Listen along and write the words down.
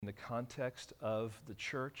the context of the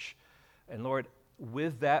church. And Lord,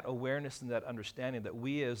 with that awareness and that understanding that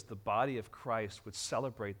we as the body of Christ would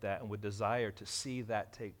celebrate that and would desire to see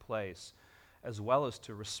that take place, as well as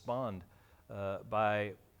to respond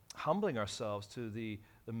by humbling ourselves to the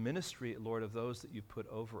ministry, Lord, of those that you put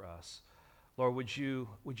over us. Lord, would you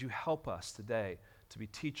help us today to be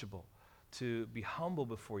teachable, to be humble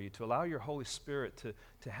before you, to allow your Holy Spirit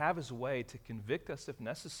to have his way, to convict us if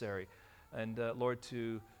necessary, and Lord,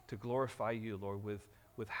 to glorify you, Lord,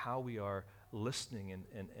 with how we are listening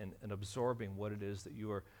and absorbing what it is that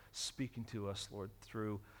you are speaking to us, Lord,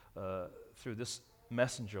 through this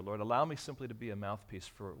messenger. Lord, allow me simply to be a mouthpiece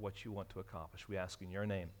for what you want to accomplish. We ask in your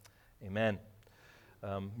name. Amen.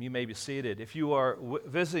 You may be seated. If you are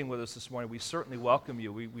visiting with us this morning, we certainly welcome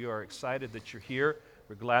you. We are excited that you're here.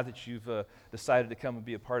 We're glad that you've decided to come and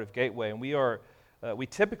be a part of Gateway. And we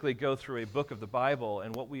typically go through a book of the Bible,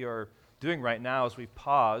 and what we are doing right now is we've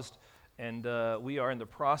paused, and we are in the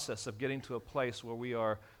process of getting to a place where we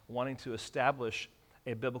are wanting to establish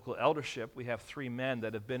a biblical eldership. We have 3 men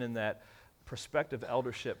that have been in that prospective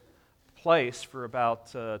eldership place for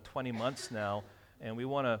about 20 months now, and we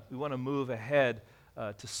want to move ahead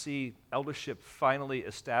to see eldership finally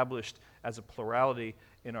established as a plurality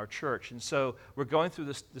in our church. And so we're going through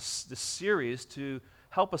this series to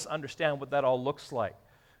help us understand what that all looks like.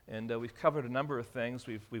 And we've covered a number of things.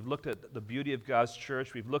 We've looked at the beauty of God's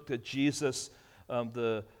church. We've looked at Jesus,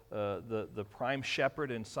 the prime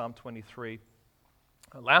shepherd in Psalm 23.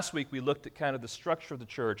 Last week we looked at kind of the structure of the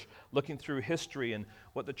church, looking through history and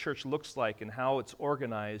what the church looks like and how it's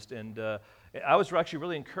organized. And I was actually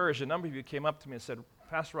really encouraged. A number of you came up to me and said,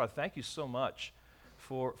 Pastor Rod, thank you so much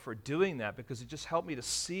for doing that, because it just helped me to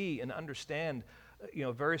see and understand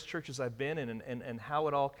various churches I've been in and how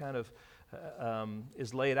it all kind of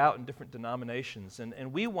is laid out in different denominations.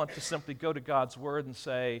 And we want to simply go to God's Word and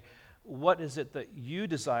say, what is it that you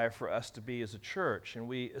desire for us to be as a church? And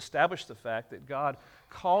we establish the fact that God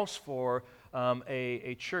calls for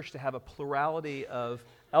a church to have a plurality of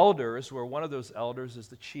elders, where one of those elders is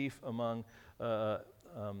the chief among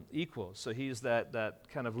equals. So he's that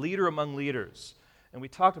kind of leader among leaders. And we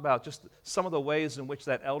talked about just some of the ways in which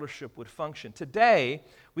that eldership would function. Today,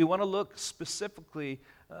 we want to look specifically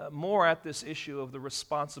more at this issue of the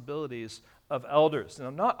responsibilities of elders. Now,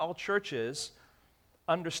 not all churches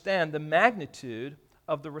understand the magnitude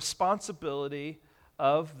of the responsibility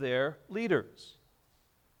of their leaders.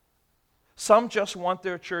 Some just want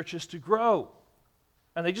their churches to grow,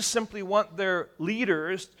 and they just simply want their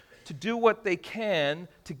leaders to do what they can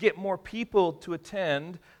to get more people to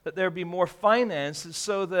attend, that there be more finances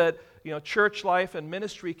so that church life and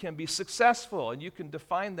ministry can be successful, and you can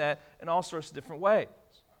define that in all sorts of different ways.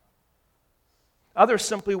 Others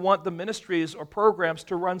simply want the ministries or programs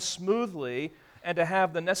to run smoothly and to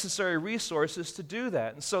have the necessary resources to do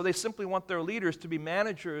that. And so they simply want their leaders to be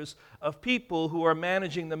managers of people who are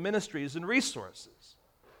managing the ministries and resources.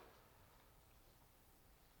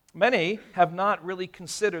 Many have not really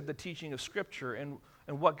considered the teaching of Scripture and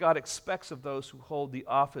what God expects of those who hold the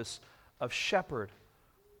office of shepherd.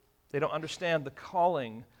 They don't understand the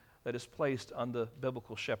calling that is placed on the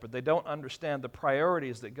biblical shepherd. They don't understand the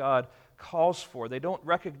priorities that God calls for. They don't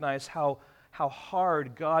recognize how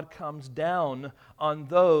hard God comes down on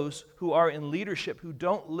those who are in leadership, who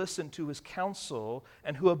don't listen to his counsel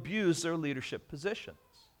and who abuse their leadership positions.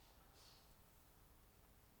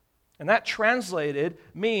 And that translated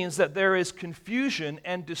means that there is confusion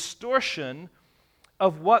and distortion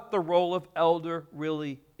of what the role of elder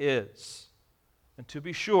really is. And to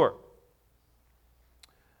be sure,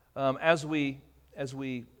 as we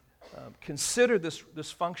consider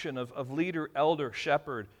this function of leader, elder,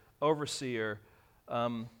 shepherd, overseer,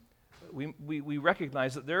 we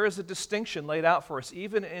recognize that there is a distinction laid out for us,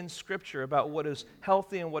 even in Scripture, about what is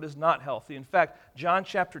healthy and what is not healthy. In fact, John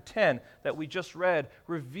chapter 10 that we just read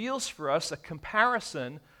reveals for us a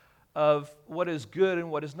comparison of what is good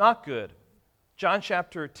and what is not good. John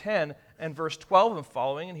chapter 10 and verse 12 and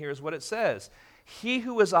following, and here's what it says. He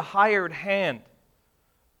who is a hired hand,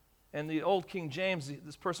 in the old King James,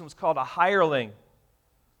 this person was called a hireling,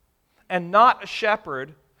 and not a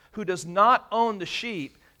shepherd, who does not own the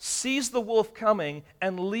sheep, sees the wolf coming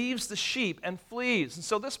and leaves the sheep and flees. And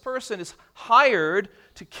so this person is hired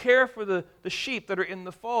to care for the sheep that are in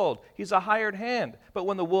the fold. He's a hired hand. But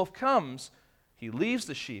when the wolf comes, he leaves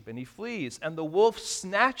the sheep and he flees, and the wolf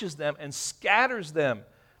snatches them and scatters them.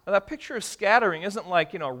 Now that picture of scattering isn't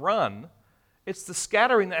like, run. It's the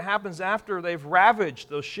scattering that happens after they've ravaged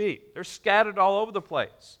those sheep. They're scattered all over the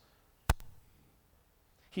place.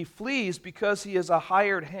 He flees because he is a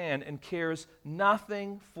hired hand and cares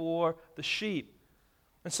nothing for the sheep.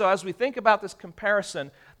 And so as we think about this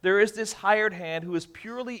comparison, there is this hired hand who is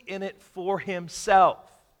purely in it for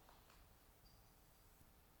himself.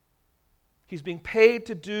 He's being paid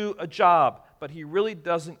to do a job, but he really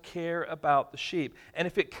doesn't care about the sheep. And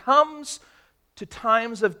if it comes to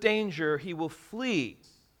times of danger, he will flee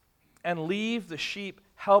and leave the sheep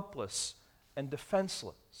helpless and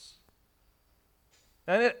defenseless.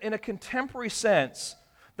 And in a contemporary sense,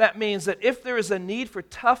 that means that if there is a need for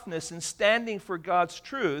toughness in standing for God's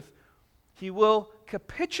truth, he will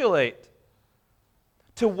capitulate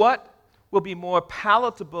to what will be more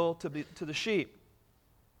palatable to the sheep.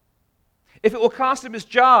 If it will cost him his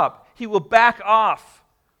job, he will back off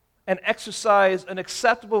and exercise an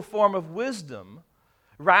acceptable form of wisdom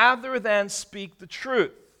rather than speak the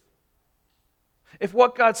truth. If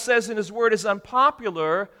what God says in his word is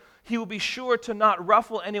unpopular, he will be sure to not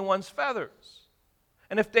ruffle anyone's feathers.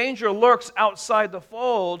 And if danger lurks outside the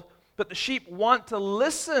fold, but the sheep want to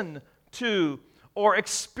listen to or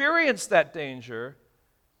experience that danger,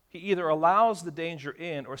 he either allows the danger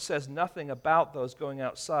in or says nothing about those going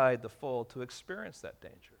outside the fold to experience that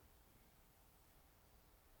danger.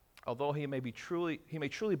 Although he may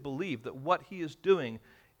truly believe that what he is doing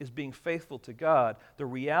is being faithful to God, the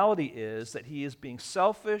reality is that he is being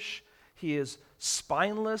selfish, he is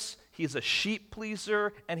spineless, he is a sheep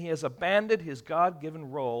pleaser, and he has abandoned his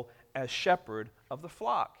God-given role as shepherd of the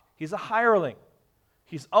flock. He's a hireling.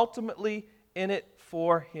 He's ultimately in it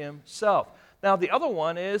for himself. Now, the other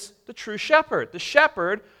one is the true shepherd. The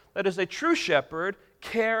shepherd that is a true shepherd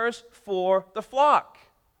cares for the flock.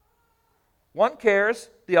 One cares,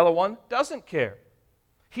 the other one doesn't care.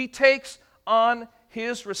 He takes on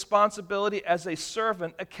his responsibility as a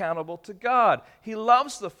servant accountable to God. He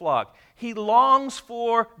loves the flock. He longs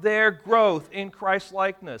for their growth in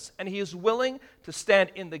Christ-likeness, and he is willing to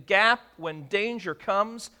stand in the gap when danger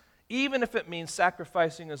comes, even if it means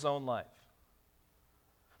sacrificing his own life.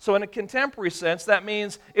 So in a contemporary sense, that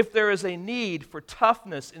means if there is a need for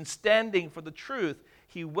toughness in standing for the truth,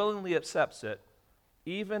 he willingly accepts it,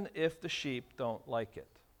 even if the sheep don't like it.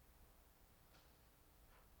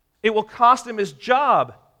 It will cost him his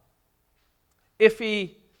job if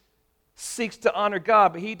he seeks to honor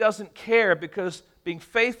God, but he doesn't care because being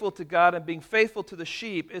faithful to God and being faithful to the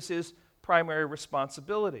sheep is his primary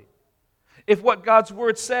responsibility. If what God's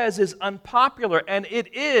word says is unpopular, and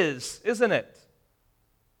it is, isn't it?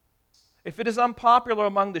 If it is unpopular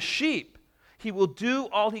among the sheep, he will do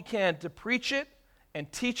all he can to preach it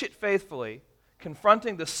and teach it faithfully,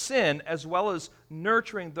 confronting the sin as well as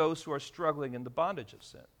nurturing those who are struggling in the bondage of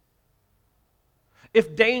sin.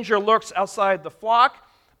 If danger lurks outside the flock,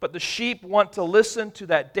 but the sheep want to listen to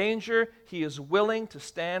that danger, he is willing to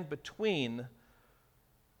stand between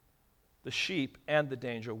the sheep and the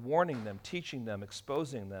danger, warning them, teaching them,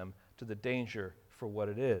 exposing them to the danger for what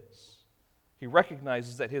it is. He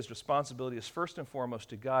recognizes that his responsibility is first and foremost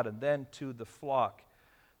to God and then to the flock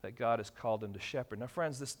that God has called him to shepherd. Now,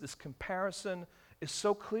 friends, this comparison is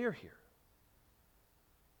so clear here.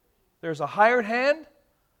 There's a hired hand,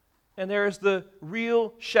 and there is the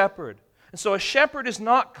real shepherd. And so a shepherd is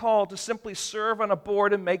not called to simply serve on a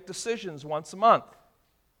board and make decisions once a month.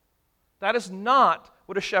 That is not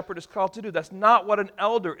what a shepherd is called to do. That's not what an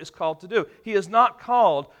elder is called to do. He is not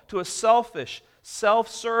called to a selfish,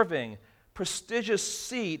 self-serving, prestigious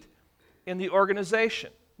seat in the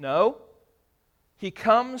organization. No. He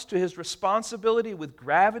comes to his responsibility with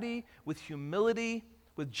gravity, with humility,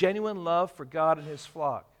 with genuine love for God and his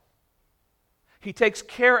flock. He takes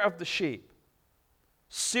care of the sheep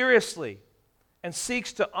seriously and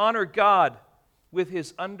seeks to honor God with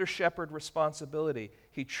his under-shepherd responsibility.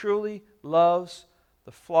 He truly loves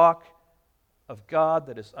the flock of God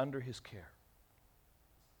that is under his care.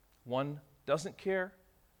 One doesn't care,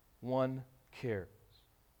 one cares.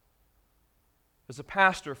 There's a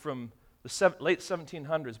pastor from the late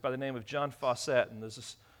 1700s by the name of John Fawcett, and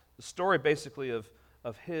there's the story basically of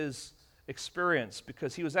his experience,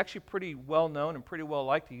 because he was actually pretty well known and pretty well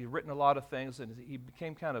liked. He'd written a lot of things, and he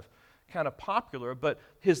became kind of popular, but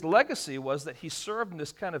his legacy was that he served in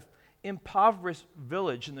this kind of impoverished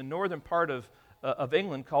village in the northern part of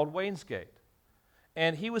England called Wainsgate.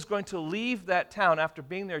 And he was going to leave that town after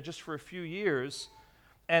being there just for a few years,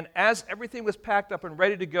 and as everything was packed up and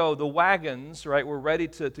ready to go, the wagons, right, were ready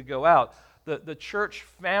to go out. The church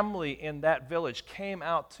family in that village came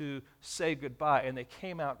out to say goodbye, and they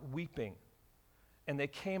came out weeping, and they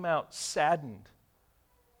came out saddened.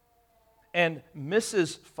 And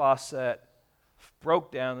Mrs. Fawcett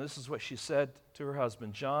broke down, and this is what she said to her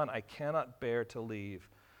husband, "John, I cannot bear to leave.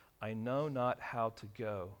 I know not how to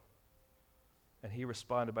go." And he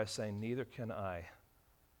responded by saying, "Neither can I.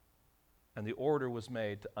 and the order was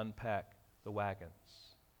made to unpack the wagons.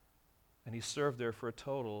 And he served there for a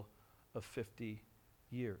total of 50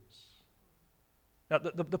 years. Now,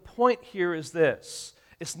 the point here is this.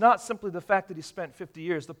 It's not simply the fact that he spent 50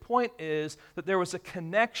 years. The point is that there was a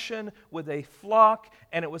connection with a flock,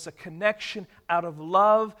 and it was a connection out of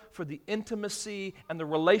love for the intimacy and the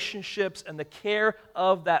relationships and the care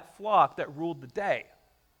of that flock that ruled the day.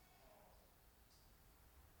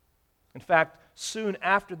 In fact, soon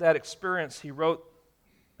after that experience, he wrote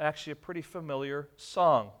actually a pretty familiar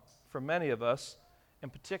song for many of us, in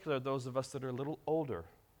particular those of us that are a little older.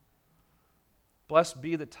 Blessed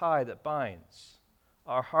be the tie that binds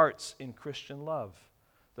our hearts in Christian love.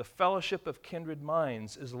 The fellowship of kindred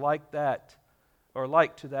minds is like that, or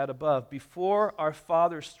like to that above. Before our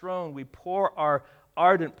Father's throne, we pour our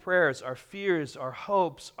ardent prayers, our fears, our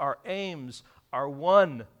hopes, our aims, our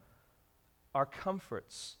one, our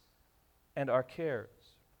comforts, and our cares.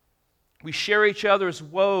 We share each other's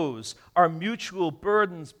woes, our mutual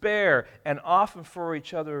burdens bear, and often for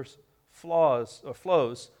each other's flows,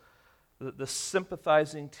 the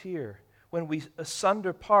sympathizing tear. When we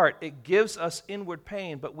asunder part, it gives us inward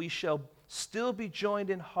pain, but we shall still be joined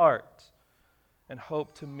in heart and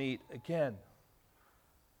hope to meet again.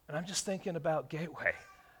 And I'm just thinking about Gateway.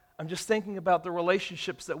 I'm just thinking about the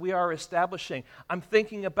relationships that we are establishing. I'm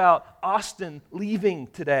thinking about Austin leaving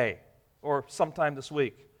today or sometime this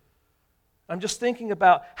week. I'm just thinking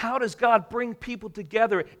about how does God bring people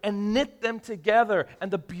together and knit them together, and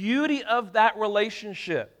the beauty of that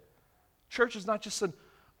relationship. Church is not just an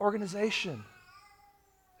organization.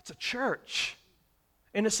 It's a church.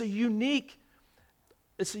 And it's a unique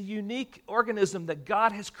organism that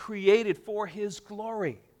God has created for His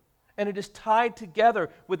glory. And it is tied together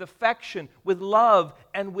with affection, with love,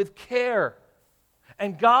 and with care.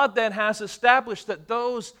 And God then has established that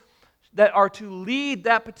those that are to lead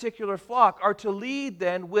that particular flock are to lead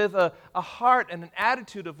then with a heart and an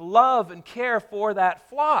attitude of love and care for that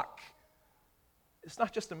flock. It's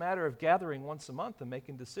not just a matter of gathering once a month and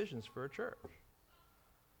making decisions for a church.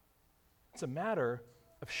 It's a matter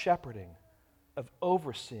of shepherding, of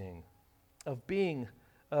overseeing, of being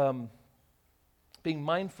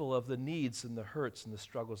mindful of the needs and the hurts and the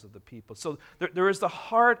struggles of the people. So there is the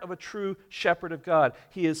heart of a true shepherd of God.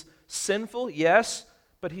 He is sinful, yes,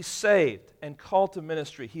 but he's saved and called to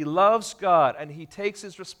ministry. He loves God, and he takes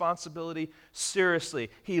his responsibility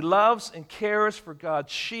seriously. He loves and cares for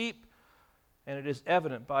God's sheep, and it is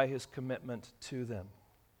evident by his commitment to them.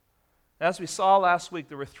 As we saw last week,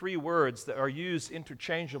 there were three words that are used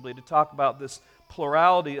interchangeably to talk about this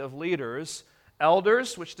plurality of leaders.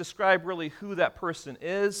 Elders, which describe really who that person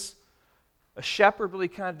is. A shepherd really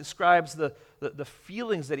kind of describes the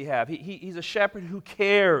feelings that he has. He's a shepherd who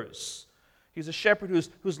cares. He's a shepherd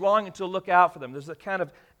who's longing to look out for them. There's a kind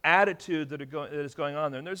of attitude that is going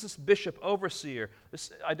on there. And there's this bishop overseer.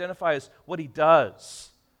 This identifies what he does.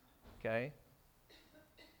 Okay?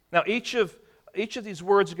 Now, each of these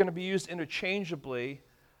words are going to be used interchangeably.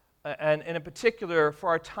 And in particular, for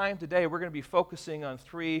our time today, we're going to be focusing on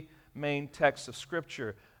three main texts of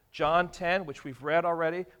Scripture. John 10, which we've read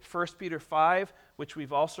already, 1 Peter 5, which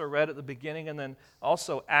we've also read at the beginning, and then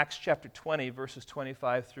also Acts chapter 20, verses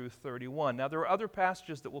 25 through 31. Now, there are other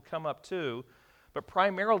passages that will come up too, but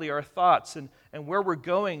primarily our thoughts and where we're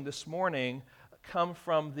going this morning come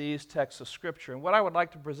from these texts of Scripture. And what I would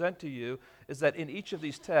like to present to you is that in each of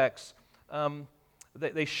these texts,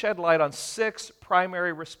 they shed light on 6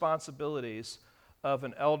 primary responsibilities of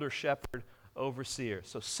an elder, shepherd, overseer.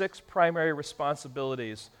 So 6 primary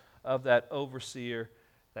responsibilities of that overseer,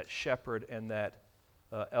 that shepherd, and that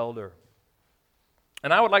elder.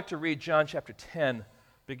 And I would like to read John chapter 10,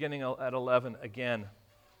 beginning at 11 again.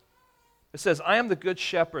 It says, I am the good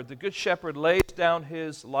shepherd. The good shepherd lays down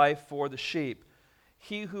his life for the sheep.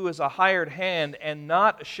 He who is a hired hand and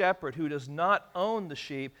not a shepherd, who does not own the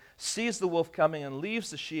sheep, sees the wolf coming and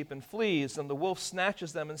leaves the sheep and flees, and the wolf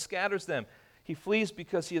snatches them and scatters them. He flees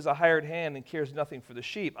because he is a hired hand and cares nothing for the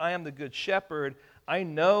sheep. I am the good shepherd. I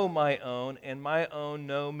know my own, and my own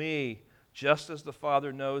know me. Just as the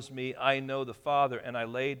Father knows me, I know the Father, and I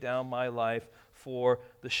lay down my life for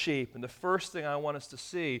the sheep. And the first thing I want us to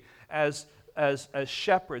see as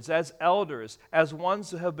shepherds, as elders, as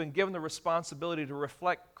ones who have been given the responsibility to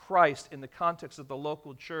reflect Christ in the context of the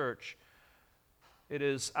local church, it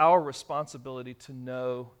is our responsibility to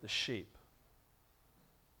know the sheep.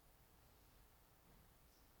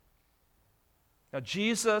 Now,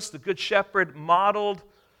 Jesus, the Good Shepherd, modeled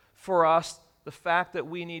for us the fact that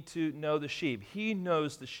we need to know the sheep. He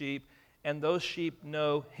knows the sheep, and those sheep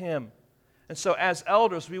know Him. And so as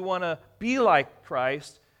elders, we want to be like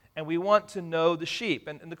Christ and we want to know the sheep.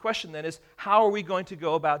 And the question then is, how are we going to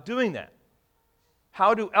go about doing that?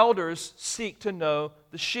 How do elders seek to know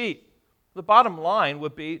the sheep? The bottom line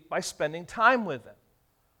would be by spending time with them.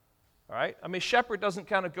 All right? I mean, shepherd doesn't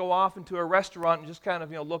kind of go off into a restaurant and just kind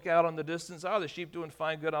of, look out on the distance. Oh, the sheep doing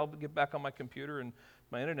fine, good, I'll get back on my computer and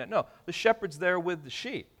my internet. No, the shepherd's there with the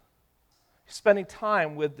sheep, spending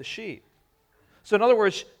time with the sheep. So in other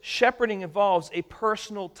words, shepherding involves a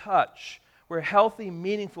personal touch where healthy,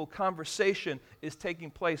 meaningful conversation is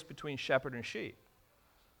taking place between shepherd and sheep.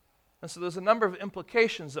 And so there's a number of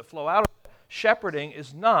implications that flow out of it. Shepherding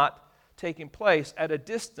is not taking place at a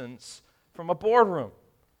distance from a boardroom.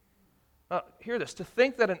 Now, hear this. To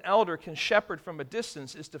think that an elder can shepherd from a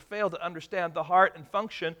distance is to fail to understand the heart and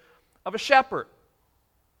function of a shepherd.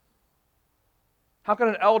 How can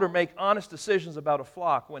an elder make honest decisions about a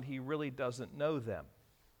flock when he really doesn't know them?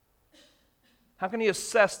 How can he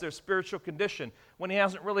assess their spiritual condition when he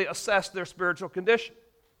hasn't really assessed their spiritual condition?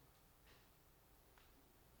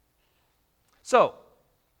 So,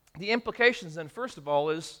 the implications then, first of all,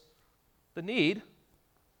 is the need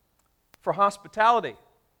for hospitality.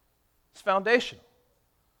 It's foundational.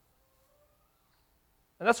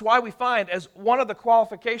 And that's why we find as one of the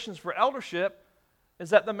qualifications for eldership is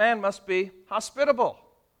that the man must be hospitable.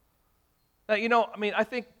 Now, I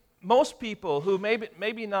think most people who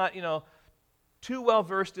maybe not, too well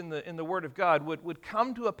versed in the Word of God would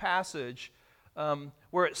come to a passage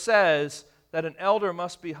where it says that an elder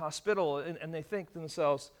must be hospitable, and they think to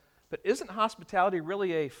themselves, but isn't hospitality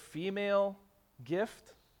really a female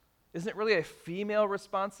gift? Isn't it really a female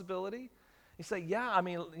responsibility? You say, yeah,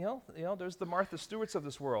 there's the Martha Stewarts of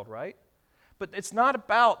this world, right? But it's not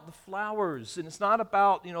about the flowers, and it's not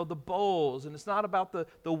about, the bowls, and it's not about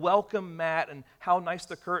the welcome mat and how nice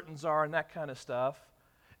the curtains are and that kind of stuff.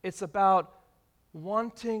 It's about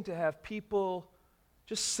wanting to have people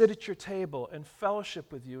just sit at your table and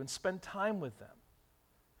fellowship with you and spend time with them.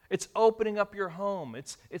 It's opening up your home.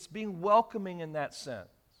 It's being welcoming in that sense.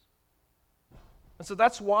 And so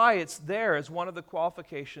that's why it's there as one of the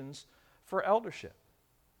qualifications for eldership.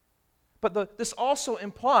 But this also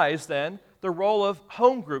implies then the role of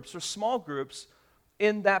home groups or small groups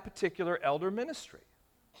in that particular elder ministry.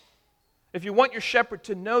 If you want your shepherd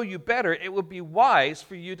to know you better, it would be wise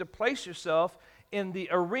for you to place yourself in the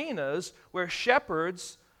arenas where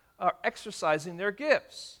shepherds are exercising their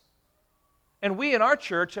gifts. And we in our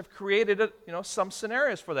church have created some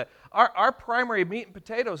scenarios for that. Our primary meat and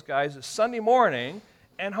potatoes, guys, is Sunday morning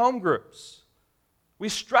and home groups. We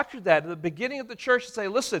structured that at the beginning of the church to say,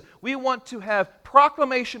 listen, we want to have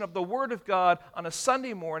proclamation of the Word of God on a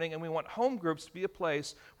Sunday morning, and we want home groups to be a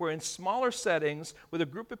place where in smaller settings, with a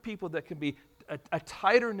group of people that can be a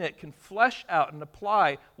tighter knit, can flesh out and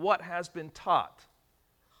apply what has been taught.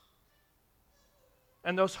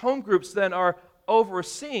 And those home groups then are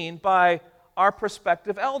overseen by our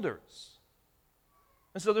prospective elders.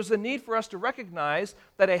 And so there's a need for us to recognize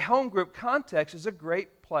that a home group context is a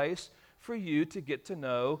great place for you to get to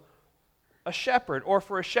know a shepherd, or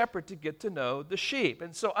for a shepherd to get to know the sheep.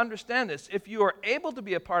 And so understand this. If you are able to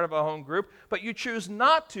be a part of a home group, but you choose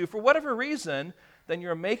not to, for whatever reason, then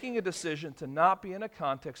you're making a decision to not be in a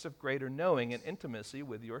context of greater knowing and intimacy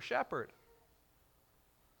with your shepherd.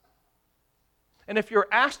 And if you're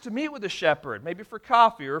asked to meet with a shepherd, maybe for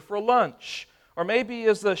coffee or for lunch, or maybe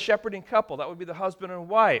as the shepherding couple, that would be the husband and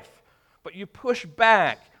wife, but you push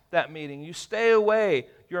back that meeting, you stay away,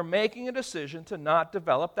 you're making a decision to not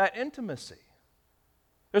develop that intimacy.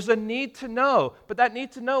 There's a need to know, but that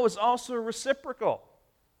need to know is also reciprocal.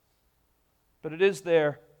 But it is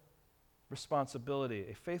their responsibility.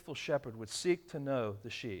 A faithful shepherd would seek to know the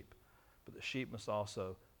sheep, but the sheep must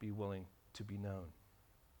also be willing to be known.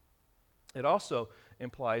 It also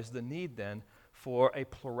implies the need then for a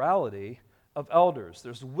plurality of elders.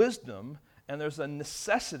 There's wisdom and there's a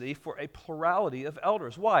necessity for a plurality of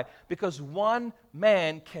elders. Why? Because one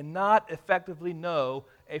man cannot effectively know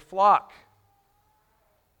a flock.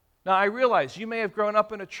 Now, I realize you may have grown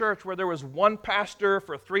up in a church where there was one pastor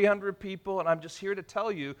for 300 people, and I'm just here to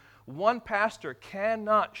tell you, one pastor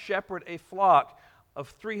cannot shepherd a flock of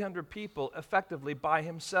 300 people effectively by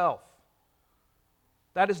himself.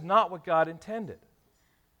 That is not what God intended.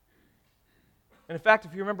 And in fact,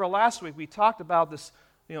 if you remember last week, we talked about this,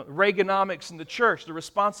 Reaganomics in the church, the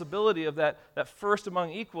responsibility of that first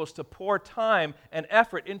among equals to pour time and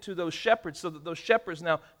effort into those shepherds so that those shepherds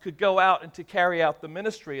now could go out and to carry out the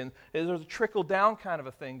ministry. And there's a trickle-down kind of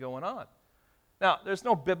a thing going on. Now, there's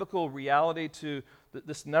no biblical reality to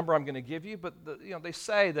this number I'm going to give you, but they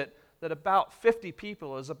say that about 50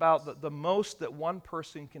 people is about the most that one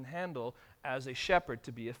person can handle as a shepherd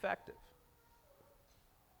to be effective.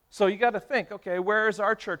 So you got to think, okay, where is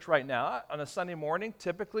our church right now? On a Sunday morning,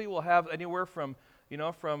 typically we'll have anywhere from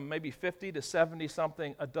maybe 50 to 70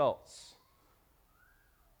 something adults.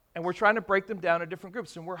 And we're trying to break them down into different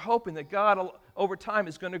groups. And we're hoping that God, over time,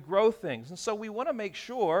 is going to grow things. And so we want to make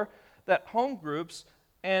sure that home groups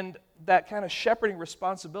and that kind of shepherding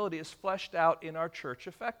responsibility is fleshed out in our church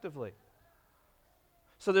effectively.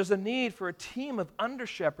 So there's a need for a team of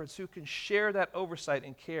under-shepherds who can share that oversight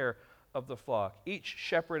and care of the flock, each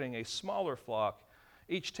shepherding a smaller flock,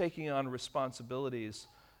 each taking on responsibilities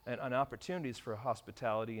and opportunities for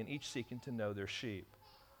hospitality, and each seeking to know their sheep.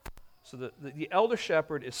 So the elder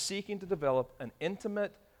shepherd is seeking to develop an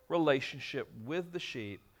intimate relationship with the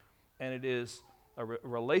sheep, and it is a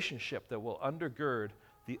relationship that will undergird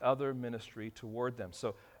the other ministry toward them.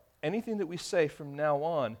 So anything that we say from now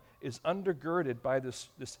on is undergirded by this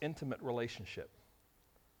intimate relationship.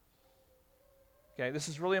 Okay, this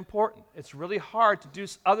is really important. It's really hard to do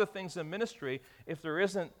other things in ministry if there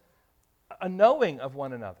isn't a knowing of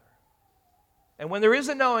one another. And when there is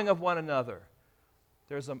a knowing of one another,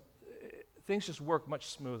 things just work much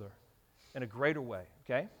smoother in a greater way,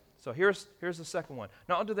 okay? So here's the second one.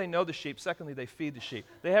 Not only do they know the sheep, secondly, they feed the sheep.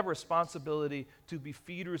 They have a responsibility to be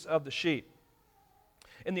feeders of the sheep.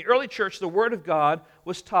 In the early church, the Word of God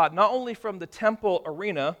was taught not only from the temple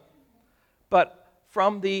arena, but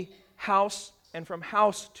from the house and from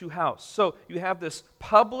house to house. So you have this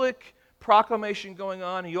public proclamation going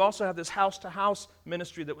on, and you also have this house-to-house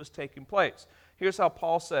ministry that was taking place. Here's how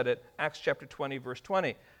Paul said it, Acts chapter 20, verse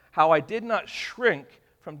 20. How I did not shrink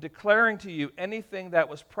from declaring to you anything that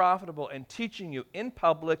was profitable and teaching you in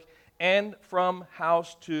public and from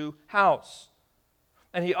house to house.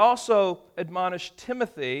 And he also admonished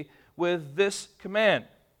Timothy with this command,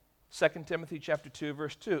 2 Timothy chapter 2,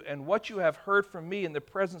 verse 2. And what you have heard from me in the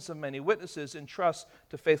presence of many witnesses, entrust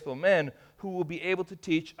to faithful men who will be able to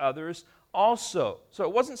teach others also. So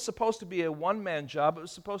it wasn't supposed to be a one-man job. It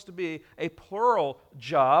was supposed to be a plural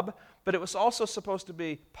job, but it was also supposed to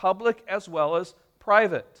be public as well as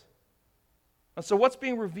private. And so what's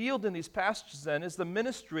being revealed in these passages then is the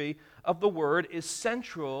ministry of the Word is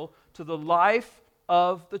central to the life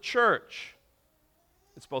of the church.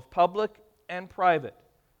 It's both public and private.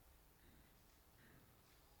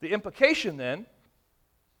 The implication then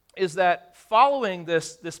is that following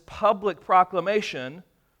this public proclamation,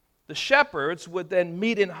 the shepherds would then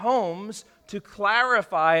meet in homes to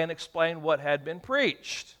clarify and explain what had been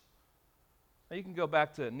preached. Now you can go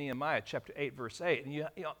back to Nehemiah chapter 8, verse 8, and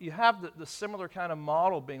you have the similar kind of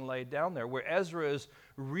model being laid down there where Ezra is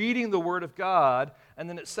reading the Word of God, and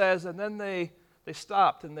then it says, and then they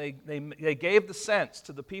stopped and they gave the sense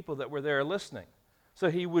to the people that were there listening. So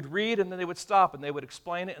he would read and then they would stop and they would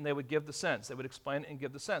explain it and they would give the sense. They would explain it and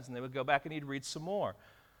give the sense, and they would go back and he'd read some more.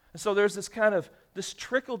 And so there's this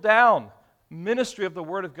trickle-down ministry of the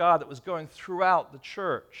Word of God that was going throughout the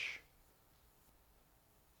church.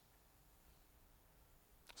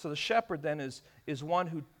 So the shepherd then is one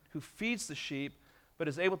who feeds the sheep, but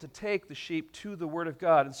is able to take the sheep to the Word of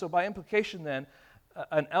God. And so by implication then,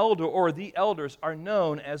 an elder or the elders are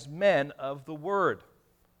known as men of the Word.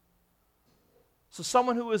 So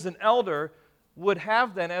someone who is an elder would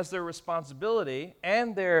have then as their responsibility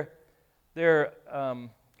and their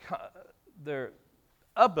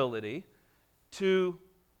ability to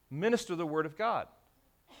minister the Word of God.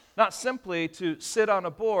 Not simply to sit on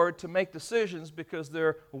a board to make decisions because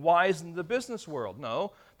they're wise in the business world.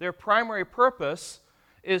 No, their primary purpose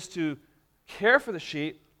is to care for the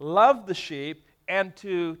sheep, love the sheep, and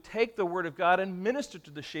to take the Word of God and minister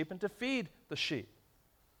to the sheep and to feed the sheep.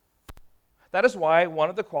 That is why one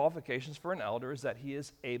of the qualifications for an elder is that he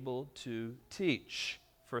is able to teach.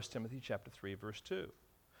 1 Timothy chapter 3, verse 2.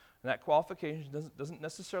 And that qualification doesn't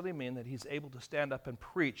necessarily mean that he's able to stand up and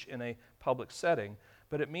preach in a public setting,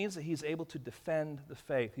 but it means that he's able to defend the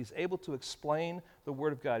faith. He's able to explain the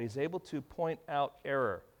Word of God. He's able to point out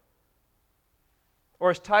error. Or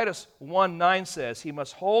as Titus 1:9 says, he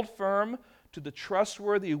must hold firm to the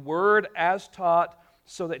trustworthy Word as taught,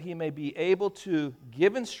 so that he may be able to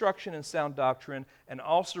give instruction in sound doctrine and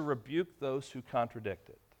also rebuke those who contradict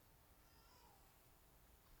it.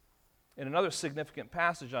 In another significant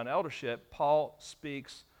passage on eldership, Paul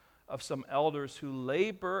speaks of some elders who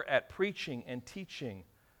labor at preaching and teaching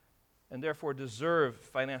and therefore deserve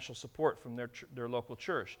financial support from their local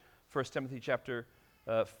church. 1 Timothy chapter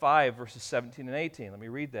 5, verses 17 and 18. Let me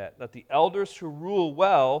read that. Let the elders who rule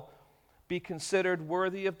well be considered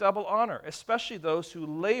worthy of double honor, especially those who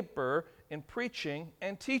labor in preaching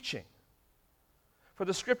and teaching. For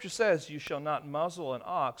the Scripture says, you shall not muzzle an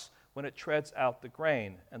ox when it treads out the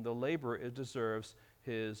grain, and the laborer it deserves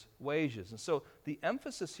his wages. And so the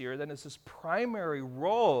emphasis here then is this primary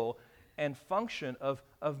role and function of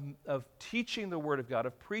teaching the Word of God,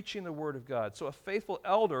 of preaching the Word of God. So a faithful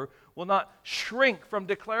elder will not shrink from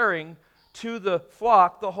declaring to the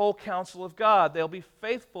flock the whole counsel of God. They'll be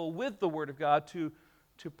faithful with the Word of God to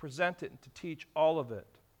present it and to teach all of it.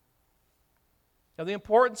 Now, the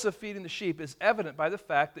importance of feeding the sheep is evident by the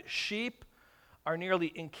fact that sheep are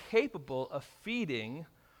nearly incapable of feeding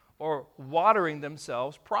or watering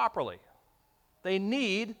themselves properly. They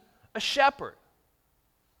need a shepherd.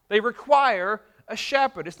 They require a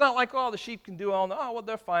shepherd. It's not like, the sheep can do all, well,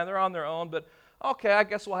 they're fine, they're on their own, but okay, I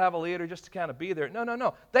guess we'll have a leader just to kind of be there.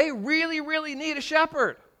 No. They really, really need a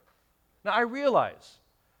shepherd. Now, I realize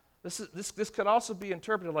this could also be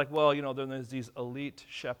interpreted like, then there's these elite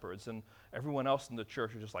shepherds, and everyone else in the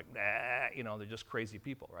church are just like, they're just crazy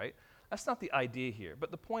people, right? That's not the idea here.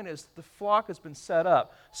 But the point is, the flock has been set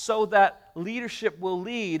up so that leadership will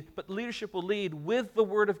lead, but leadership will lead with the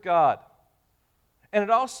Word of God. And it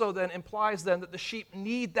also then implies then that the sheep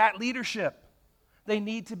need that leadership. They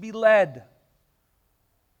need to be led.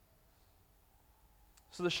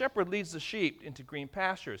 So the shepherd leads the sheep into green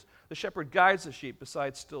pastures. The shepherd guides the sheep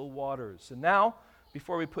beside still waters. And now,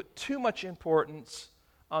 before we put too much importance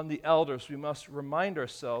on the elders, we must remind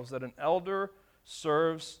ourselves that an elder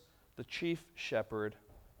serves the chief shepherd,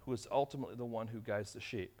 who is ultimately the one who guides the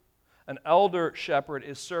sheep. An elder shepherd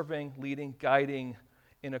is serving, leading, guiding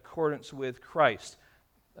in accordance with Christ.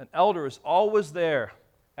 An elder is always there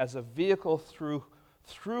as a vehicle through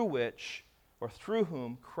which or through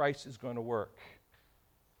whom Christ is going to work.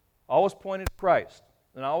 Always pointing to Christ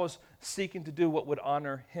and always seeking to do what would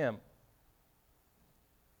honor Him.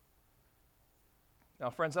 Now,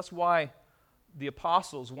 friends, that's why the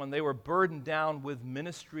apostles, when they were burdened down with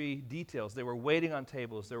ministry details, they were waiting on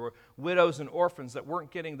tables, there were widows and orphans that weren't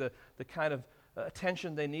getting the kind of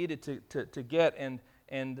attention they needed to get,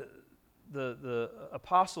 and the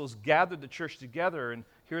apostles gathered the church together, and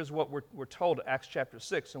here's what we're told, Acts chapter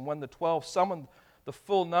 6. And when the 12 summoned the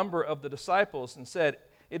full number of the disciples and said,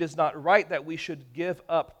 "It is not right that we should give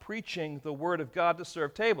up preaching the word of God to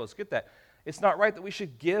serve tables." Get that. It's not right that we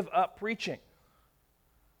should give up preaching.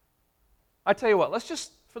 I tell you what, let's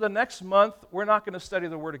just, for the next month, we're not going to study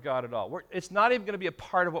the Word of God at all. It's not even going to be a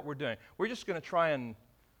part of what we're doing. We're just going to try and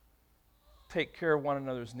take care of one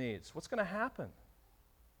another's needs. What's going to happen?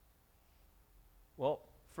 Well,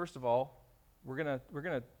 first of all, we're going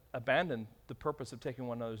to abandon the purpose of taking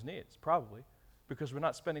one another's needs, probably, because we're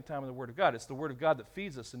not spending time in the Word of God. It's the Word of God that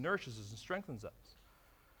feeds us and nourishes us and strengthens us.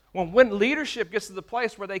 When leadership gets to the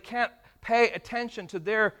place where they can't pay attention to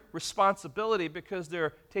their responsibility because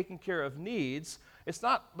they're taking care of needs, it's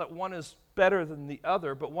not that one is better than the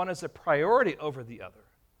other, but one is a priority over the other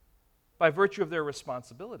by virtue of their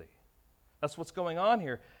responsibility. That's what's going on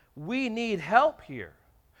here. We need help here.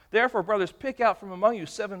 Therefore, brothers, pick out from among you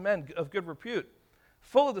 7 men of good repute,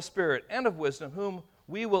 full of the Spirit and of wisdom, whom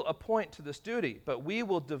we will appoint to this duty, but we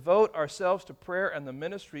will devote ourselves to prayer and the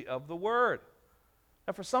ministry of the Word.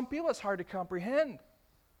 Now, for some people, it's hard to comprehend.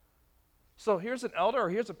 So here's an elder or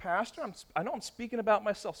here's a pastor. I know I'm speaking about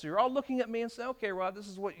myself. So you're all looking at me and saying, okay, Rod, this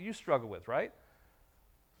is what you struggle with, right?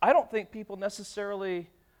 I don't think people necessarily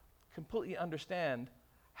completely understand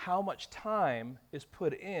how much time is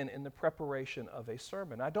put in the preparation of a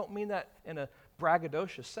sermon. I don't mean that in a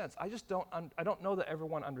braggadocious sense. I don't know that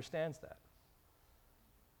everyone understands that.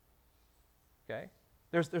 Okay?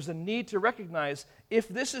 There's a need to recognize, if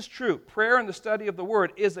this is true, prayer and the study of the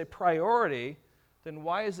Word is a priority, then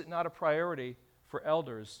why is it not a priority for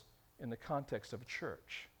elders in the context of a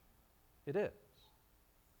church? It is.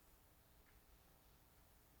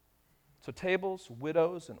 So tables,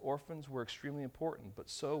 widows, and orphans were extremely important, but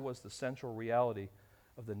so was the central reality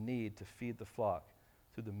of the need to feed the flock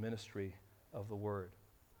through the ministry of the Word.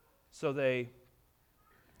 So they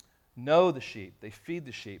know the sheep, they feed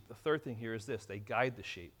the sheep. The third thing here is this: they guide the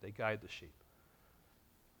sheep. They guide the sheep.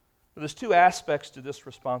 There's 2 aspects to this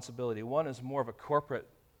responsibility. One is more of a corporate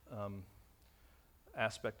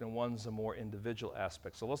aspect, and one's a more individual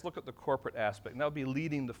aspect. So let's look at the corporate aspect, and that would be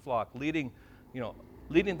leading the flock, leading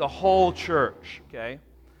the whole church. Okay,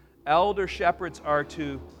 elder shepherds are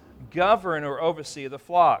to govern or oversee the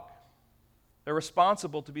flock. They're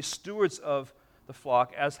responsible to be stewards of the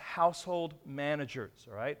flock as household managers.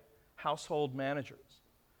 All right. Household managers,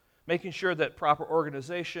 making sure that proper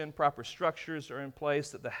organization, proper structures are in place,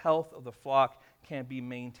 that the health of the flock can be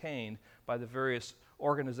maintained by the various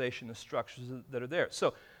organization and structures that are there.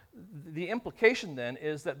 So the implication then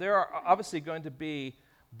is that there are obviously going to be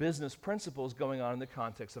business principles going on in the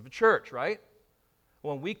context of a church, right?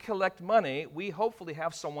 When we collect money, we hopefully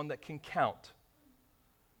have someone that can count.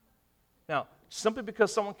 Now, simply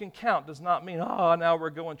because someone can count does not mean, oh, now we're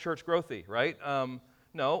going church growthy, right?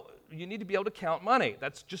 No, you need to be able to count money.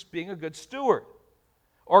 That's just being a good steward.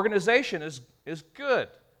 Organization is good.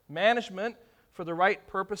 Management for the right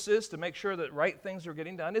purposes to make sure that right things are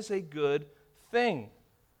getting done is a good thing.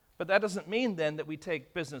 But that doesn't mean then that we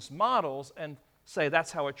take business models and say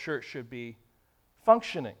that's how a church should be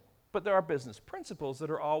functioning. But there are business principles that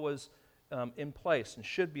are always in place and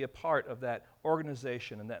should be a part of that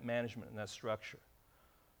organization and that management and that structure.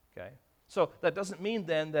 Okay? So that doesn't mean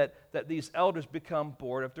then that these elders become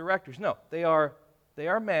board of directors. No, they are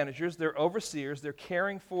managers, they're overseers, they're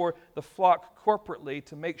caring for the flock corporately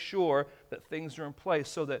to make sure that things are in place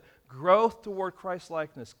so that growth toward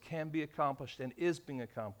Christ-likeness can be accomplished and is being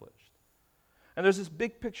accomplished. And there's this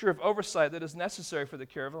big picture of oversight that is necessary for the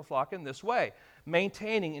care of the flock in this way,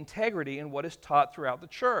 maintaining integrity in what is taught throughout the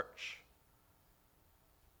church,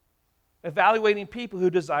 evaluating people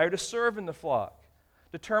who desire to serve in the flock,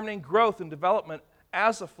 determining growth and development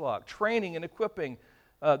as a flock, training and equipping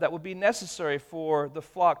that would be necessary for the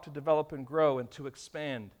flock to develop and grow and to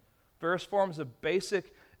expand. Various forms of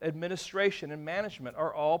basic administration and management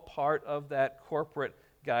are all part of that corporate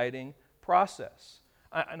guiding process.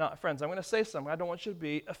 Friends, I'm going to say something. I don't want you to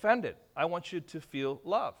be offended. I want you to feel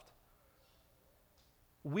loved.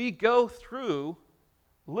 We go through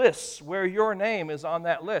lists where your name is on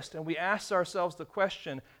that list, and we ask ourselves the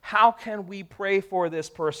question, how can we pray for this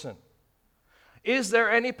person? Is there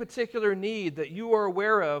any particular need that you are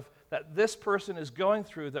aware of that this person is going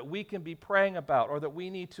through that we can be praying about or that we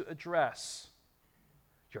need to address?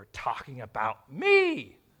 You're talking about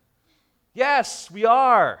me. Yes, we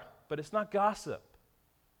are, but it's not gossip.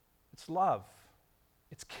 It's love.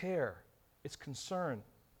 It's care. It's concern.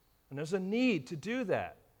 And there's a need to do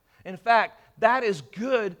that. In fact, that is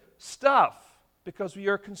good stuff because we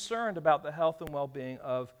are concerned about the health and well-being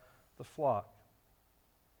of the flock.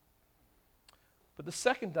 But the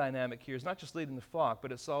second dynamic here is not just leading the flock,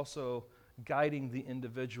 but it's also guiding the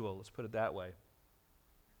individual. Let's put it that way.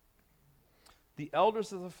 The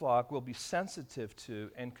elders of the flock will be sensitive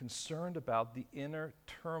to and concerned about the inner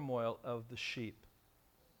turmoil of the sheep.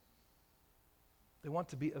 They want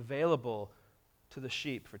to be available to the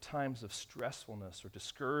sheep for times of stressfulness or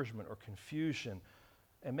discouragement or confusion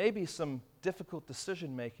and maybe some difficult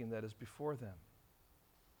decision-making that is before them.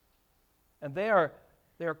 And they are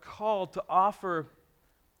called to offer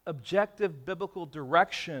objective biblical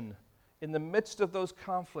direction in the midst of those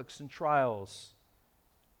conflicts and trials,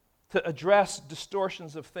 to address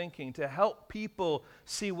distortions of thinking, to help people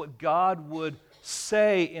see what God would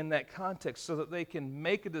say in that context so that they can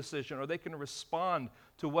make a decision or they can respond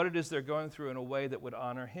to what it is they're going through in a way that would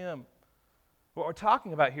honor Him. What we're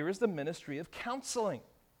talking about here is the ministry of counseling.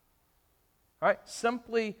 All right?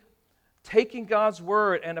 Simply taking God's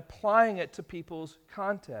word and applying it to people's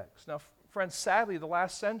context. Now, friends, sadly, the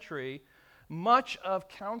last century, much of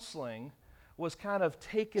counseling was kind of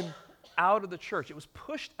taken out of the church. It was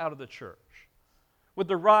pushed out of the church. With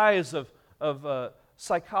the rise of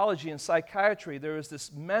psychology and psychiatry, there was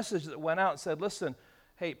this message that went out and said, listen,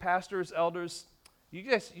 hey, pastors, elders,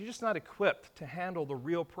 you're just not equipped to handle the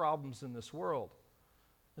real problems in this world.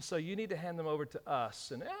 And so you need to hand them over to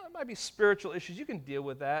us. And it might be spiritual issues. You can deal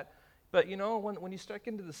with that. But, you know, when you start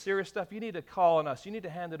getting into the serious stuff, you need to call on us. You need to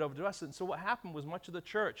hand it over to us. And so what happened was much of the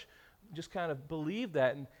church just kind of believed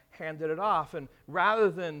that and handed it off. And rather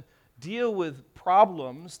than deal with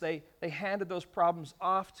problems, they handed those problems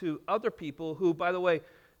off to other people who, by the way,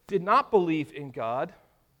 did not believe in God.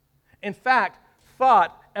 In fact,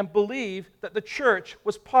 thought and believed that the church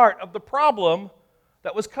was part of the problem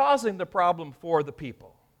that was causing the problem for the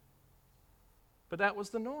people. But that was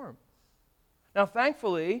the norm. Now,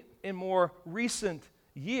 thankfully, in more recent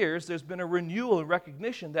years, there's been a renewal and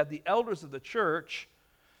recognition that the elders of the church,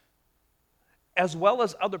 as well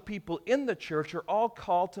as other people in the church, are all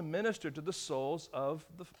called to minister to the souls of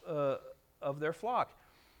their flock.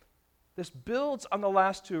 This builds on the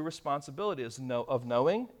last two responsibilities of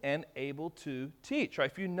knowing and able to teach. Right?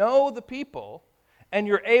 If you know the people and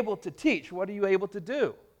you're able to teach, what are you able to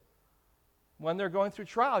do? When they're going through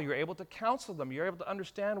trial, you're able to counsel them. You're able to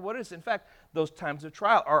understand what it is. In fact, those times of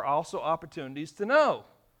trial are also opportunities to know.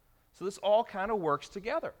 So this all kind of works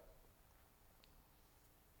together.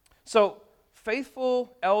 So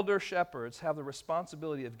faithful elder shepherds have the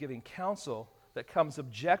responsibility of giving counsel that comes from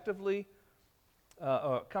objectively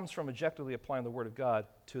applying the Word of God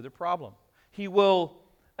to the problem. He will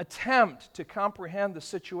attempt to comprehend the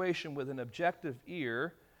situation with an objective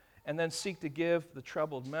ear and then seek to give the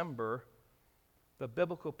troubled member the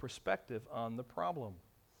biblical perspective on the problem.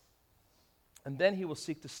 And then he will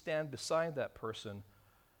seek to stand beside that person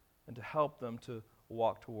and to help them to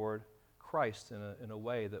walk toward Christ in a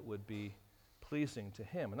way that would be pleasing to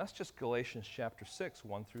him. And that's just Galatians chapter 6,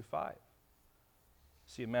 1 through 5.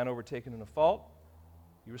 See a man overtaken in a fault,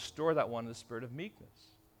 you restore that one in the spirit of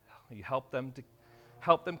meekness. You help them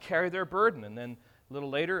carry their burden. And then a little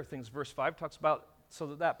later, verse 5 talks about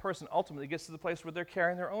so that person ultimately gets to the place where they're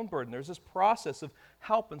carrying their own burden. There's this process of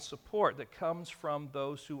help and support that comes from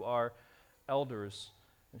those who are elders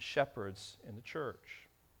and shepherds in the church.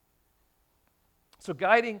 So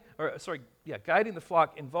guiding the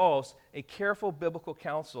flock involves a careful biblical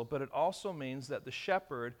counsel, but it also means that the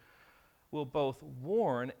shepherd will both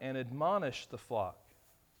warn and admonish the flock.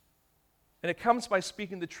 And it comes by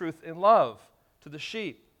speaking the truth in love to the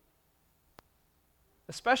sheep,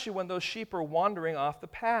 especially when those sheep are wandering off the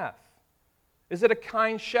path. Is it a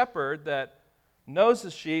kind shepherd that knows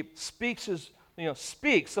the sheep, speaks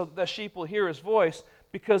so that the sheep will hear his voice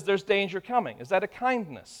because there's danger coming? Is that a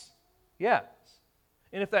kindness? Yes.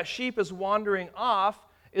 And if that sheep is wandering off,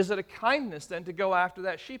 is it a kindness then to go after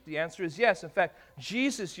that sheep? The answer is yes. In fact,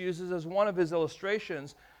 Jesus uses as one of his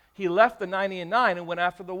illustrations, he left the 99 and went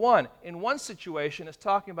after the one. In one situation, it's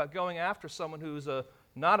talking about going after someone who's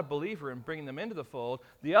not a believer and bringing them into the fold.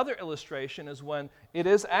 The other illustration is when it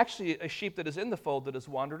is actually a sheep that is in the fold that has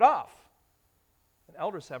wandered off. And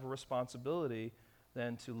elders have a responsibility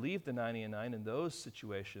then to leave the 99 in those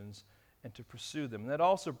situations and to pursue them. And that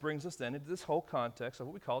also brings us then into this whole context of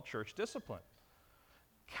what we call church discipline.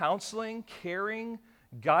 Counseling, caring,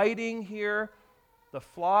 guiding here, the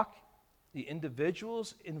flock, the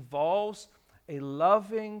individuals, involves a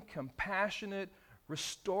loving, compassionate,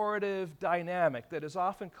 restorative dynamic that is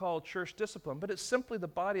often called church discipline, but it's simply the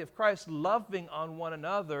body of Christ loving on one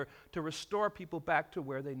another to restore people back to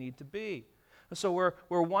where they need to be. And so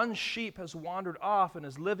where one sheep has wandered off and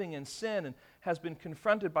is living in sin and has been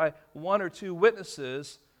confronted by one or two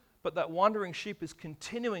witnesses, but that wandering sheep is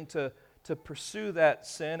continuing to pursue that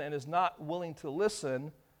sin and is not willing to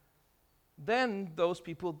listen, then those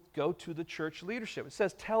people go to the church leadership. It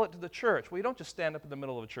says, tell it to the church. Well, you don't just stand up in the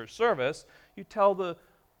middle of a church service. You tell the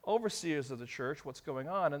overseers of the church what's going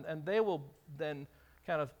on, and they will then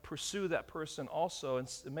kind of pursue that person also and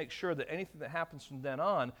make sure that anything that happens from then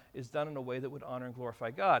on is done in a way that would honor and glorify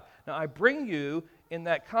God. Now, I bring you in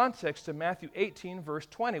that context to Matthew 18, verse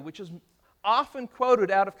 20, which is often quoted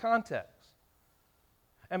out of context.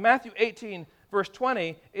 And Matthew 18, verse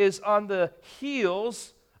 20 is on the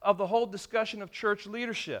heels of the whole discussion of church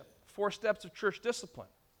leadership, 4 steps of church discipline.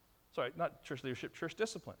 Sorry, not church leadership, church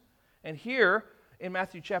discipline. And here in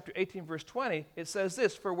Matthew chapter 18, verse 20, it says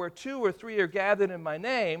this, "For where 2 or 3 are gathered in my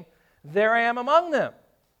name, there I am among them."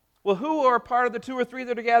 Well, who are part of the 2 or 3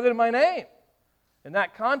 that are gathered in my name? In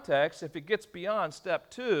that context, if it gets beyond step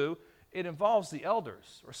 2, it involves the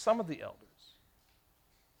elders or some of the elders.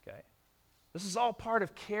 Okay? This is all part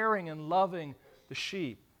of caring and loving the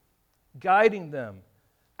sheep, guiding them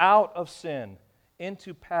out of sin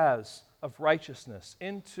into paths of righteousness,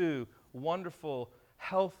 into wonderful,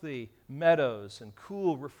 healthy meadows and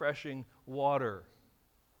cool, refreshing water.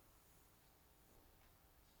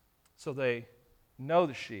 So they know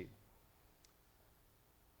the sheep.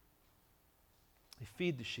 They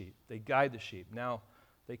feed the sheep. They guide the sheep. Now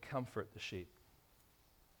they comfort the sheep.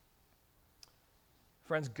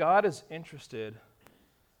 Friends, God is interested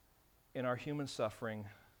in our human suffering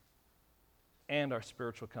and our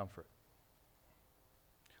spiritual comfort.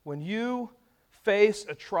 When you face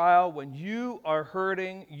a trial, when you are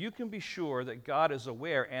hurting, you can be sure that God is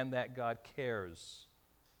aware and that God cares.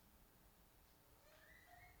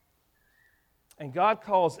 And God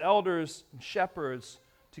calls elders and shepherds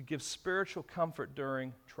to give spiritual comfort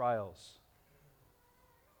during trials.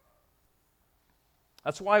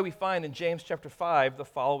 That's why we find in James chapter 5 the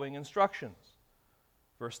following instructions.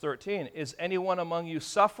 Verse 13, "Is anyone among you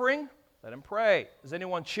suffering? Let him pray. Is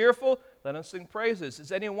anyone cheerful? Let him sing praises.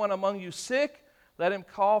 Is anyone among you sick? Let him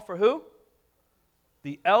call for" who?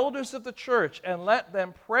 "The elders of the church, and let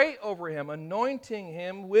them pray over him, anointing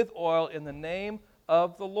him with oil in the name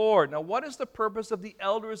of the Lord." Now, what is the purpose of the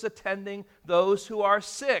elders attending those who are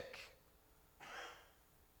sick?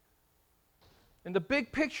 In the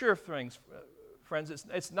big picture of things, friends,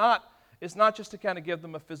 it's not just to kind of give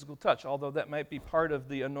them a physical touch, although that might be part of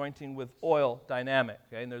the anointing with oil dynamic.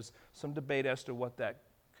 Okay? And there's some debate as to what that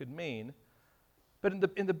could mean. But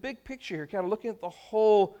in the big picture here, kind of looking at the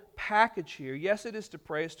whole package here, yes, it is to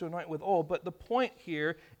pray, it's to anoint with oil, but the point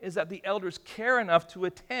here is that the elders care enough to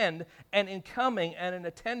attend, and in coming and in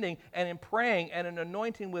attending and in praying and in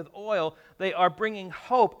anointing with oil, they are bringing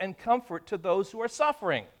hope and comfort to those who are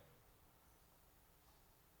suffering.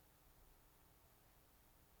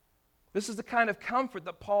 This is the kind of comfort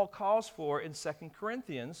that Paul calls for in 2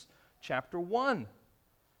 Corinthians chapter 1.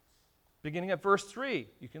 Beginning at verse 3,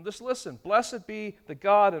 you can just listen. Blessed be the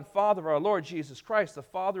God and Father of our Lord Jesus Christ, the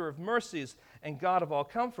Father of mercies and God of all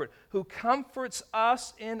comfort, who comforts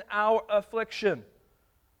us in our affliction,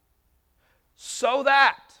 so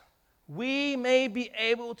that we may be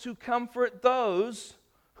able to comfort those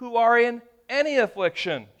who are in any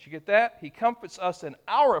affliction. Did you get that? He comforts us in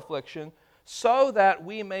our affliction, so that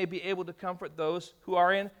we may be able to comfort those who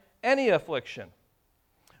are in any affliction,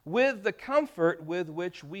 with the comfort with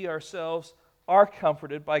which we ourselves are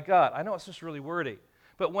comforted by God. I know it's just really wordy,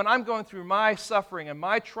 but when I'm going through my suffering and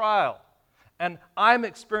my trial, and I'm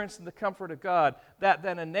experiencing the comfort of God, that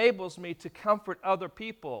then enables me to comfort other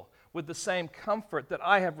people with the same comfort that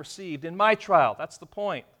I have received in my trial. That's the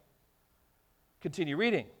point. Continue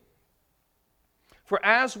reading. For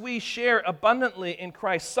as we share abundantly in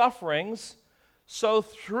Christ's sufferings, so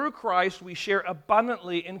through Christ we share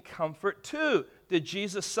abundantly in comfort too. Did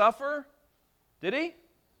Jesus suffer? Did he?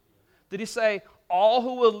 Did he say, all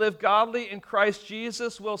who will live godly in Christ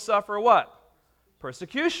Jesus will suffer what?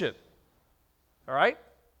 Persecution. All right?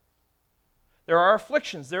 There are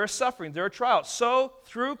afflictions, there are suffering, there are trials. So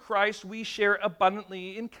through Christ we share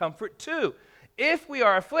abundantly in comfort too. If we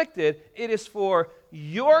are afflicted, it is for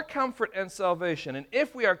your comfort and salvation. And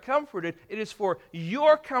if we are comforted, it is for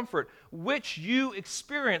your comfort, which you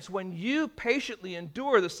experience when you patiently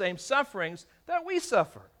endure the same sufferings that we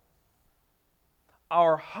suffer.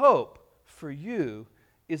 Our hope for you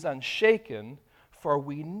is unshaken, for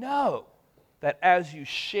we know that as you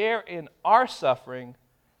share in our suffering,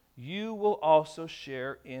 you will also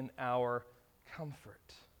share in our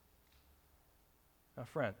comfort. Now,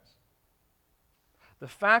 friends, the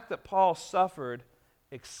fact that Paul suffered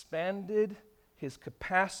expanded his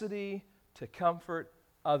capacity to comfort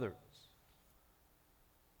others.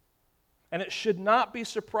 And it should not be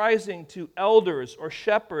surprising to elders or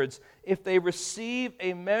shepherds if they receive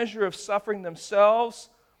a measure of suffering themselves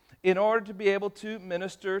in order to be able to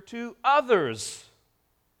minister to others.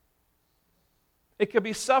 It could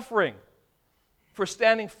be suffering for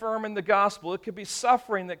standing firm in the gospel. It could be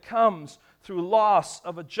suffering that comes through loss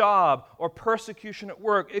of a job or persecution at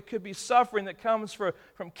work. It could be suffering that comes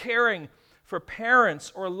from caring for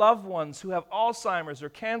parents or loved ones who have Alzheimer's or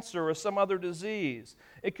cancer or some other disease.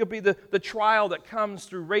 It could be the trial that comes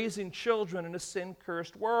through raising children in a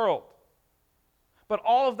sin-cursed world. But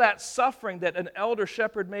all of that suffering that an elder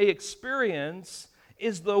shepherd may experience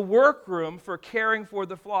is the workroom for caring for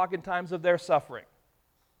the flock in times of their suffering.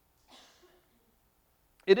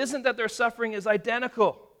 It isn't that their suffering is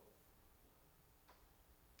identical,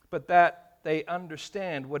 but that they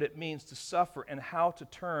understand what it means to suffer and how to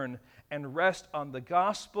turn and rest on the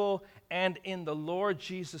gospel and in the Lord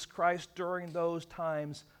Jesus Christ during those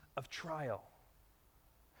times of trial.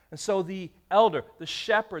 And so the elder, the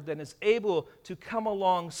shepherd, then is able to come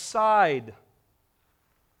alongside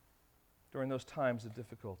during those times of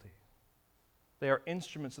difficulty. They are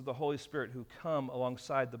instruments of the Holy Spirit who come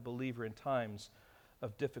alongside the believer in times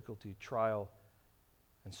of difficulty, trial,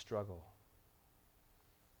 and struggle.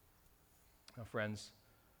 Now, friends,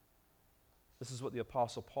 this is what the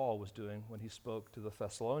Apostle Paul was doing when he spoke to the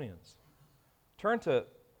Thessalonians. Turn to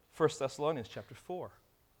 1 Thessalonians chapter 4.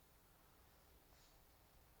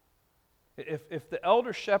 If the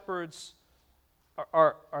elder shepherds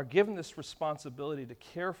are given this responsibility to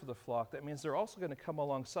care for the flock, that means they're also going to come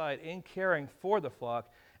alongside in caring for the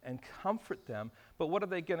flock and comfort them. But what are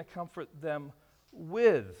they going to comfort them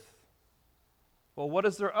with? Well, what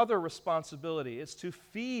is their other responsibility? It's to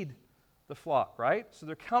feed the flock, right? So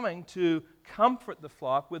they're coming to comfort the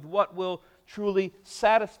flock with what will truly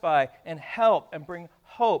satisfy and help and bring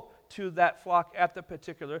hope to that flock at the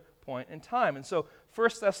particular point in time. And so 1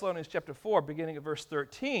 Thessalonians chapter 4, beginning at verse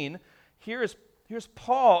 13, here's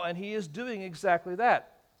Paul, and he is doing exactly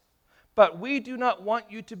that. But we do not want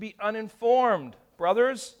you to be uninformed,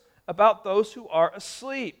 brothers, about those who are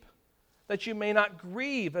asleep, that you may not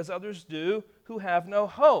grieve as others do who have no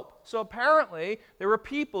hope. So apparently, there were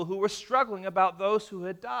people who were struggling about those who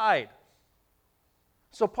had died.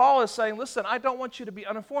 So Paul is saying, listen, I don't want you to be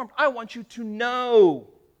uninformed. I want you to know.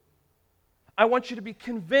 I want you to be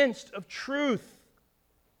convinced of truth.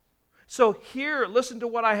 So here, listen to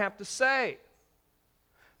what I have to say.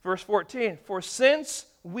 Verse 14, for since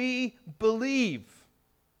we believe,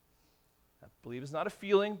 that believe is not a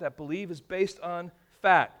feeling, that believe is based on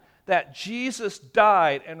fact, that Jesus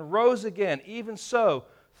died and rose again, even so,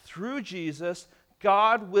 through Jesus,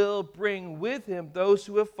 God will bring with him those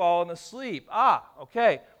who have fallen asleep.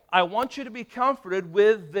 Okay, I want you to be comforted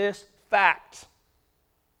with this fact.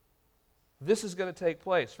 this is going to take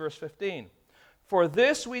place. Verse 15. For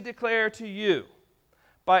this we declare to you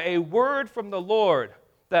by a word from the Lord,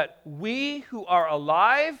 that we who are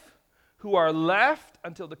alive, who are left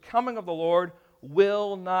until the coming of the Lord,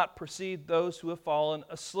 will not precede those who have fallen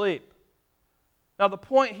asleep. Now the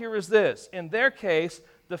point here is this. In their case,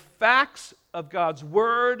 the facts of God's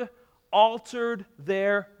word altered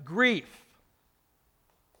their grief.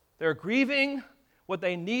 They're grieving. What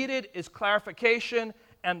they needed is clarification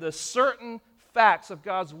and the certain facts of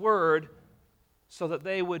God's word so that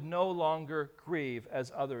they would no longer grieve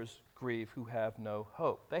as others grieve who have no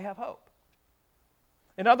hope. They have hope.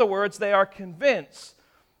 In other words, they are convinced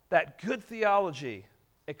that good theology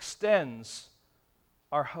extends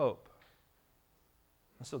our hope.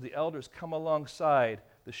 And so the elders come alongside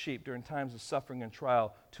the sheep during times of suffering and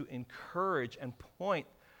trial to encourage and point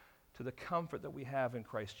to the comfort that we have in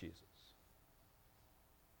Christ Jesus.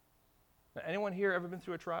 Now, anyone here ever been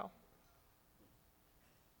through a trial?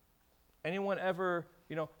 Anyone ever,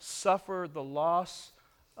 suffer the loss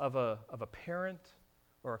of a parent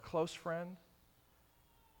or a close friend?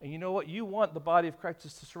 And you know what? You want the body of Christ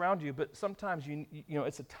to surround you, but sometimes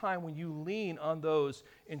it's a time when you lean on those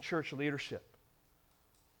in church leadership.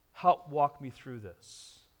 Help walk me through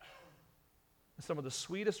this. And some of the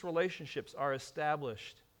sweetest relationships are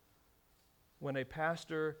established when a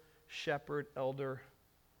pastor, shepherd, elder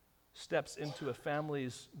steps into a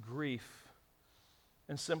family's grief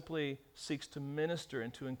and simply seeks to minister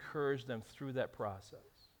and to encourage them through that process.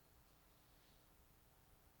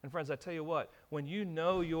 And friends, I tell you what, when you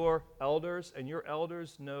know your elders and your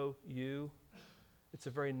elders know you, it's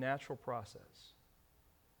a very natural process.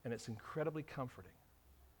 And it's incredibly comforting.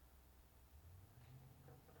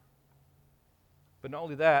 But not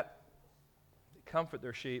only that, they comfort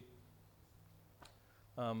their sheep.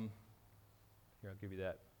 Here, I'll give you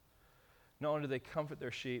that. Not only do they comfort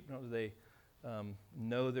their sheep, not only do they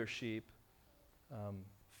know their sheep,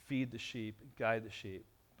 feed the sheep, guide the sheep,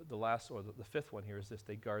 but the fifth one here is this: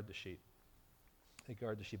 they guard the sheep. They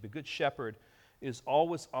guard the sheep. A good shepherd is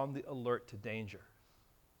always on the alert to danger.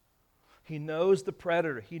 He knows the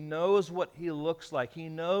predator. He knows what he looks like. He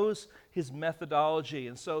knows his methodology,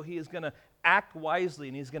 and so he is going to act wisely,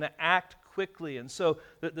 and he's going to act quickly. And so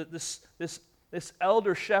this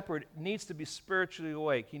elder shepherd needs to be spiritually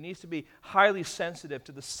awake. He needs to be highly sensitive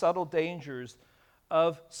to the subtle dangers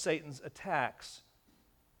of Satan's attacks.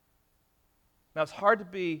 Now, it's hard to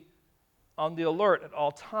be on the alert at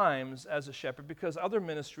all times as a shepherd because other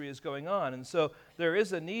ministry is going on. And so there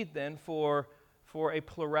is a need then for a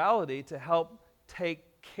plurality to help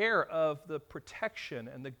take care of the protection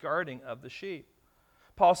and the guarding of the sheep.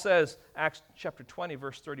 Paul says, Acts chapter 20,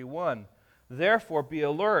 verse 31, "Therefore be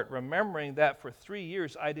alert, remembering that for 3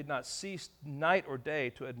 years I did not cease night or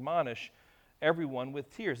day to admonish everyone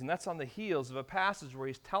with tears." And that's on the heels of a passage where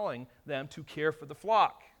he's telling them to care for the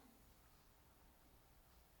flock.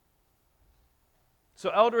 So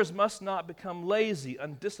elders must not become lazy,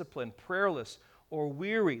 undisciplined, prayerless, or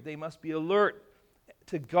weary. They must be alert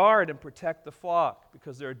to guard and protect the flock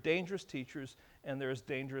because there are dangerous teachers and there is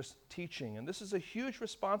dangerous teaching. And this is a huge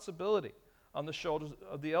responsibility on the shoulders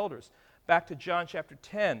of the elders. Back to John chapter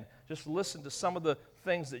 10, just listen to some of the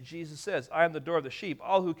things that Jesus says. "I am the door of the sheep.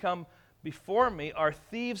 All who come before me are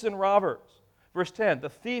thieves and robbers." Verse 10, "The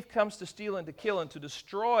thief comes to steal and to kill and to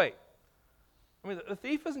destroy." I mean, the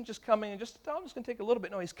thief isn't just coming and I'm just going to take a little bit.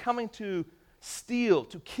 No, he's coming to steal,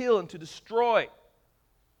 to kill, and to destroy.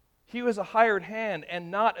 He was a hired hand and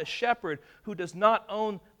not a shepherd who does not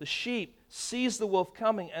own the sheep, sees the wolf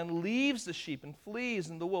coming and leaves the sheep and flees,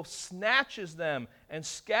 and the wolf snatches them and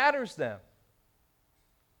scatters them.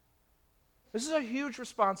 This is a huge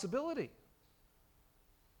responsibility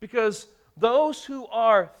because those who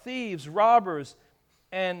are thieves, robbers,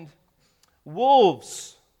 and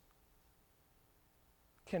wolves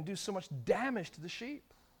can do so much damage to the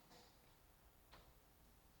sheep.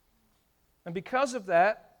 And because of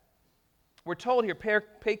that, we're told here,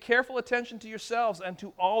 pay careful attention to yourselves and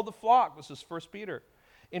to all the flock, this is 1 Peter,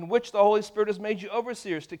 in which the Holy Spirit has made you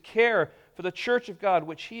overseers to care for the church of God,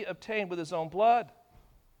 which he obtained with his own blood.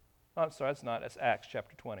 Oh, sorry, that's Acts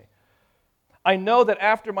chapter 20. "I know that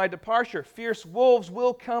after my departure, fierce wolves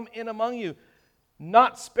will come in among you,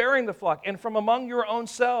 not sparing the flock, and from among your own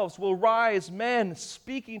selves will rise men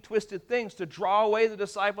speaking twisted things to draw away the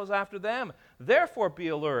disciples after them. Therefore be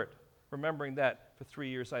alert, remembering that for 3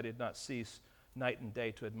 years I did not cease night and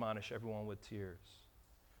day to admonish everyone with tears."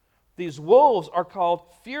 These wolves are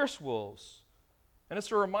called fierce wolves. And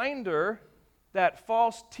it's a reminder that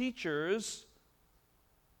false teachers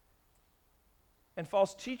and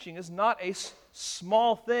false teaching is not a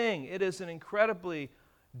small thing. It is an incredibly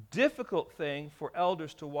difficult thing for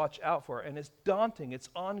elders to watch out for, and it's daunting, it's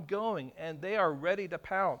ongoing, and they are ready to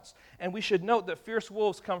pounce. And we should note that fierce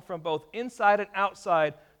wolves come from both inside and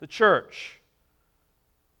outside the church.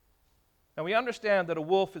 And we understand that a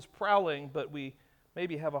wolf is prowling, but we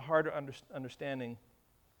maybe have a harder understanding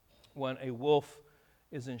when a wolf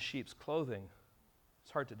is in sheep's clothing.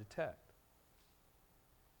 It's hard to detect.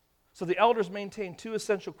 So the elders maintain two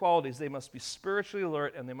essential qualities. They must be spiritually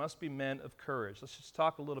alert and they must be men of courage. Let's just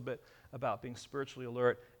talk a little bit about being spiritually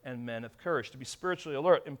alert and men of courage. To be spiritually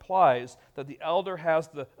alert implies that the elder has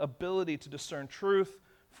the ability to discern truth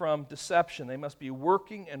from deception. They must be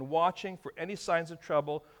working and watching for any signs of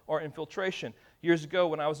trouble or infiltration. Years ago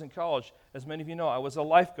when I was in college, as many of you know, I was a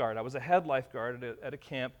lifeguard. I was a head lifeguard at a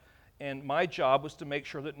camp, and my job was to make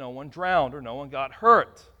sure that no one drowned or no one got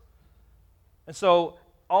hurt. And so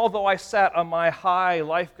although I sat on my high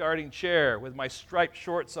lifeguarding chair with my striped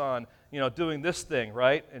shorts on, doing this thing,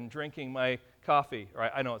 right, and drinking my coffee,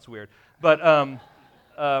 right? I know it's weird, but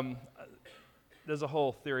there's a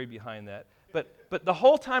whole theory behind that. But the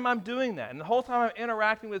whole time I'm doing that, and the whole time I'm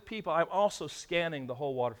interacting with people, I'm also scanning the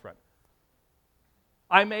whole waterfront.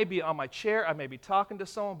 I may be on my chair, I may be talking to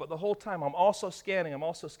someone, but the whole time I'm also scanning,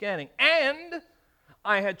 and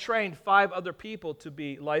I had trained 5 other people to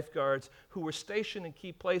be lifeguards who were stationed in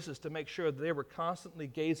key places to make sure that they were constantly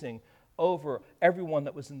gazing over everyone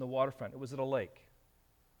that was in the waterfront. It was at a lake.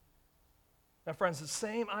 Now, friends, the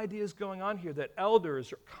same idea is going on here, that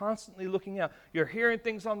elders are constantly looking out. You're hearing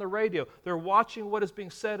things on the radio. They're watching what is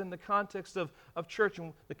being said in the context of church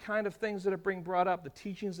and the kind of things that are being brought up, the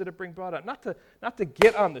teachings that are being brought up. Not to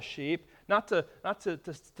get on the sheep, not to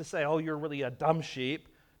say, oh, you're really a dumb sheep.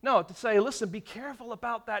 No, to say, listen, be careful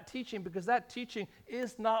about that teaching because that teaching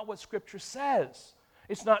is not what Scripture says.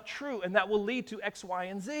 It's not true, and that will lead to X, Y,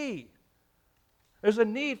 and Z. There's a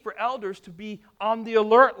need for elders to be on the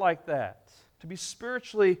alert like that, to be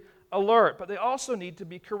spiritually alert, but they also need to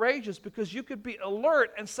be courageous because you could be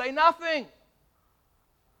alert and say nothing.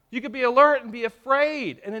 You could be alert and be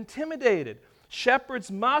afraid and intimidated. Shepherds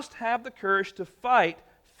must have the courage to fight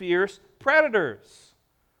fierce predators.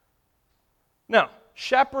 Now,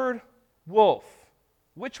 shepherd, wolf,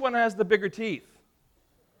 which one has the bigger teeth?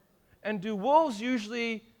 And do wolves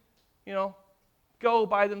usually, go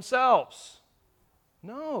by themselves?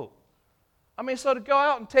 No. So to go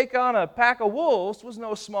out and take on a pack of wolves was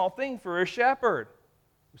no small thing for a shepherd.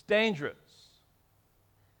 It was dangerous.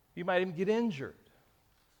 You might even get injured.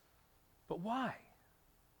 But why?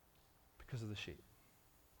 Because of the sheep.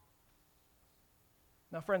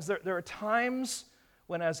 Now, friends, there are times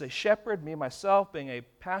when as a shepherd, me myself, being a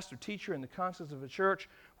pastor teacher in the context of a church,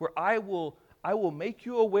 where I will make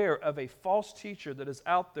you aware of a false teacher that is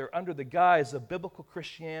out there under the guise of biblical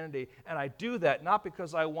Christianity, and I do that not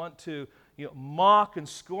because I want to mock and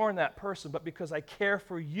scorn that person, but because I care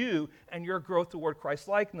for you and your growth toward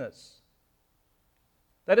Christ-likeness.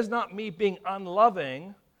 That is not me being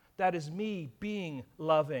unloving, that is me being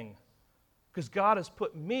loving. Because God has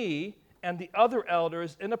put me and the other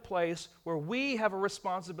elders in a place where we have a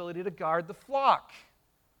responsibility to guard the flock.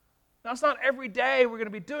 Now, it's not every day we're going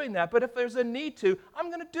to be doing that, but if there's a need to, I'm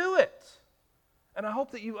going to do it. And I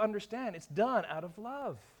hope that you understand it's done out of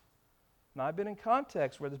love. Now, I've been in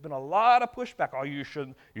contexts where there's been a lot of pushback. Oh, you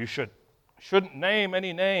shouldn't name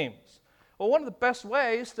any names. Well, one of the best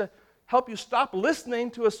ways to help you stop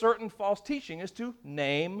listening to a certain false teaching is to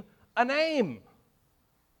name a name.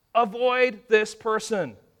 Avoid this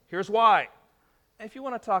person. Here's why. And if you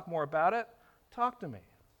want to talk more about it, talk to me.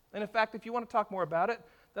 And in fact, if you want to talk more about it,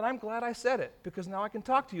 then I'm glad I said it, because now I can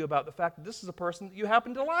talk to you about the fact that this is a person that you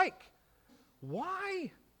happen to like. Why?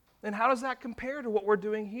 And how does that compare to what we're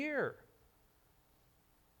doing here?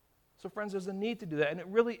 So, friends, there's a need to do that, and it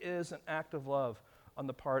really is an act of love on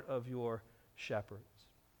the part of your shepherds.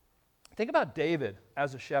 Think about David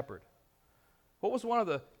as a shepherd. What was one of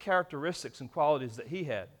the characteristics and qualities that he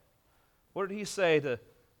had? What did he say to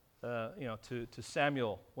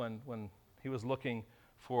Samuel when he was looking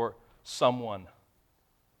for someone?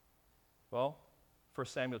 Well, 1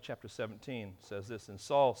 Samuel chapter 17 says this, and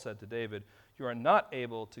Saul said to David, "You are not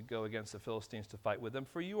able to go against the Philistines to fight with them,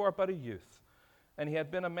 for you are but a youth." And he had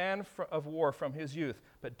been a man of war from his youth.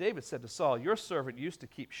 But David said to Saul, "Your servant used to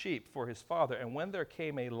keep sheep for his father, and when there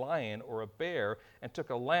came a lion or a bear and took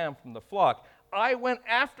a lamb from the flock, I went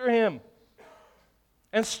after him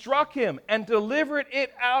and struck him and delivered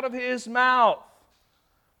it out of his mouth."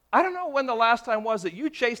 I don't know when the last time was that you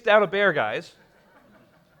chased down a bear, guys,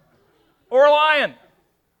 or a lion,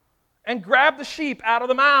 and grabbed the sheep out of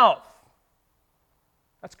the mouth.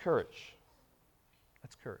 That's courage.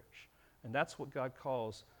 That's courage. And that's what God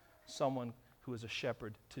calls someone who who is a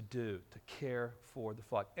shepherd to do, to care for the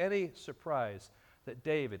flock. Any surprise that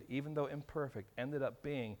David, even though imperfect, ended up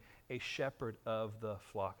being a shepherd of the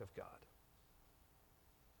flock of God?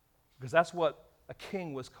 Because that's what a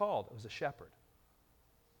king was called. It was a shepherd.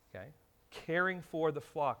 Okay? Caring for the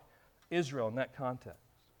flock, Israel in that context.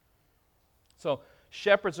 So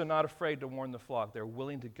shepherds are not afraid to warn the flock. They're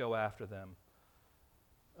willing to go after them.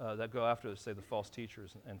 That go after, say, the false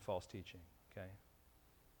teachers and false teaching. Okay?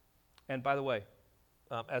 And by the way,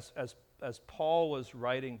 as Paul was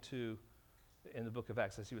writing to, in the book of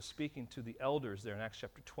Acts, as he was speaking to the elders there in Acts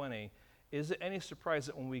chapter 20, is it any surprise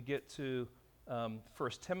that when we get to 1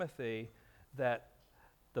 Timothy, that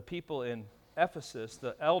the people in Ephesus,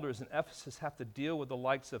 the elders in Ephesus, have to deal with the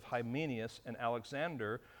likes of Hymenaeus and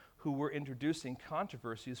Alexander, who were introducing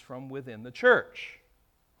controversies from within the church?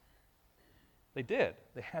 They did.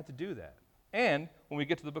 They had to do that. And when we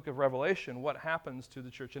get to the book of Revelation, what happens to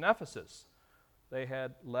the church in Ephesus? They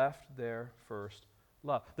had left their first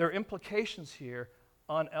love. There are implications here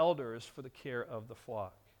on elders for the care of the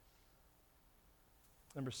flock.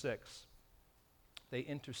 Number 6, they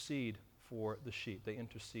intercede for the sheep. They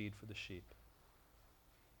intercede for the sheep.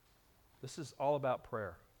 This is all about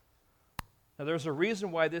prayer. Now, there's a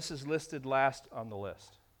reason why this is listed last on the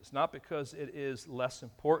list. It's not because it is less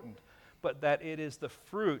important, but that it is the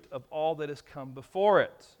fruit of all that has come before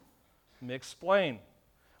it. Let me explain.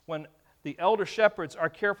 When the elder shepherds are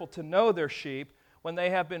careful to know their sheep, when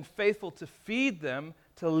they have been faithful to feed them,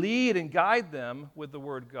 to lead and guide them with the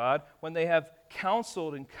Word of God, when they have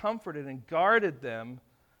counseled and comforted and guarded them,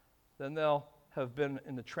 then they'll have been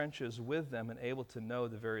in the trenches with them and able to know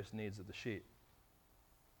the various needs of the sheep.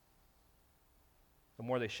 The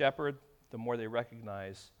more they shepherd, the more they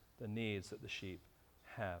recognize the needs that the sheep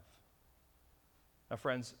have. Now,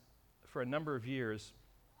 friends, for a number of years,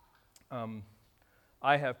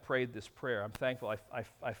 I have prayed this prayer. I'm thankful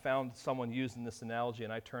I found someone using this analogy,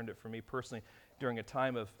 and I turned it for me personally during a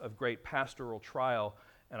time of great pastoral trial,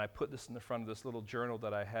 and I put this in the front of this little journal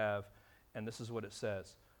that I have, and this is what it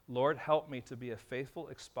says. Lord, help me to be a faithful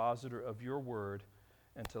expositor of your word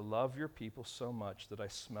and to love your people so much that I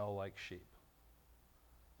smell like sheep.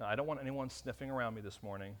 Now, I don't want anyone sniffing around me this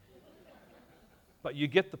morning, but you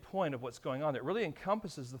get the point of what's going on. It really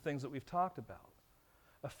encompasses the things that we've talked about.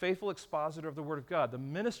 A faithful expositor of the Word of God. The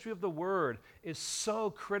ministry of the Word is so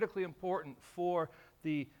critically important for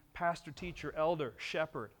the pastor, teacher, elder,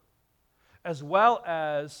 shepherd, as well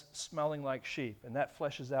as smelling like sheep. And that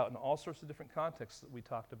fleshes out in all sorts of different contexts that we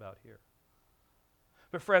talked about here.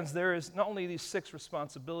 But friends, there is not only these 6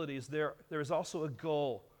 responsibilities, there is also a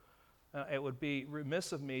goal. It would be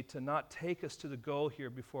remiss of me to not take us to the goal here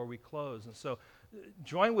before we close. And so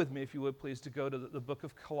join with me, if you would please, to go to the book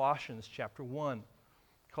of Colossians chapter 1.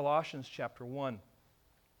 Colossians chapter 1.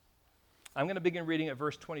 I'm going to begin reading at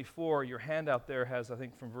verse 24. Your handout there has, I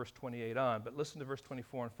think, from verse 28 on, but listen to verse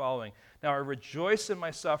 24 and following. Now I rejoice in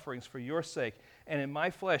my sufferings for your sake, and in my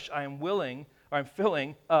flesh I'm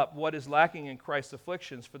filling up what is lacking in Christ's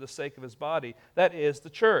afflictions for the sake of his body, that is, the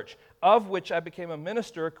church, of which I became a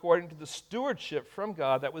minister according to the stewardship from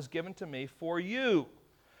God that was given to me for you,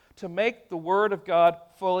 to make the word of God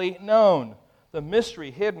fully known, the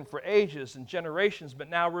mystery hidden for ages and generations, but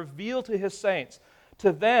now revealed to his saints.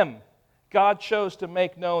 To them God chose to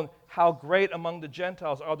make known how great among the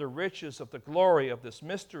Gentiles are the riches of the glory of this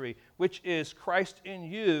mystery, which is Christ in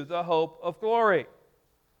you, the hope of glory.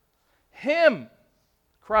 Him,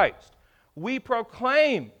 Christ, we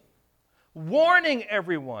proclaim, warning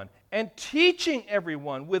everyone and teaching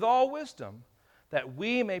everyone with all wisdom, that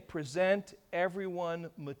we may present everyone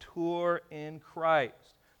mature in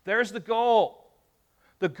Christ. There's the goal.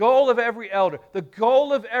 The goal of every elder, the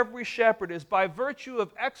goal of every shepherd is by virtue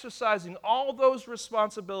of exercising all those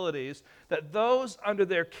responsibilities that those under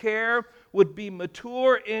their care would be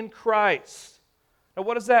mature in Christ. Now,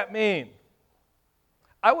 what does that mean?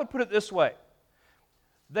 I would put it this way.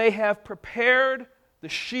 They have prepared the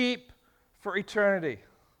sheep for eternity.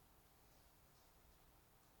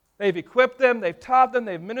 They've equipped them, they've taught them,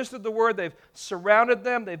 they've ministered the word, they've surrounded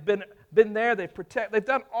them, they've been there, they've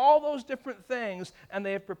done all those different things, and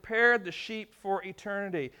they have prepared the sheep for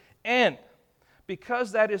eternity. And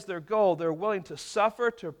because that is their goal, they're willing to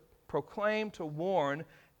suffer, to proclaim, to warn,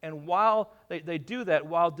 and while they do that,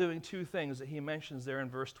 while doing 2 things that he mentions there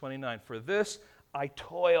in verse 29. For this I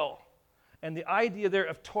toil. And the idea there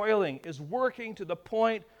of toiling is working to the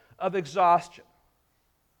point of exhaustion.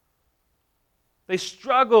 They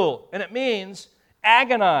struggle, and it means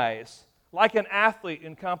agonize, like an athlete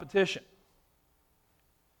in competition.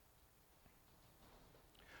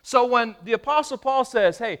 So when the Apostle Paul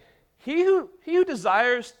says, hey, he who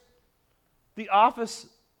desires the office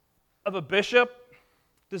of a bishop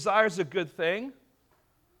desires a good thing?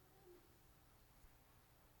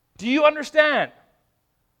 Do you understand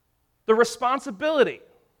the responsibility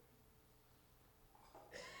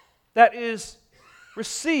that is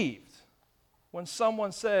received when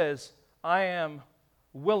someone says, I am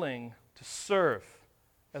willing to serve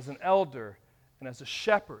as an elder and as a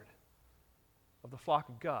shepherd of the flock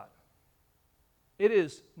of God? It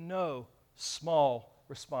is no small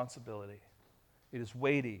responsibility. It is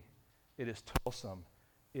weighty. It is toilsome.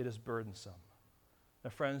 It is burdensome.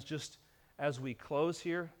 Now, friends, just as we close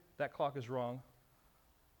here, that clock is wrong.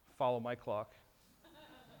 Follow my clock.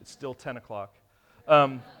 It's still 10 o'clock.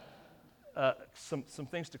 Some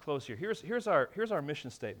things to close here. Here's our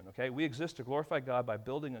mission statement, okay? We exist to glorify God by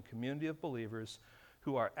building a community of believers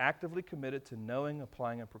who are actively committed to knowing,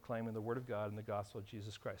 applying, and proclaiming the Word of God and the gospel of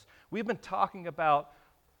Jesus Christ. We've been talking about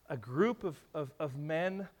a group of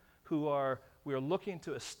men we are looking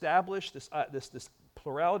to establish this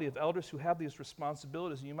plurality of elders who have these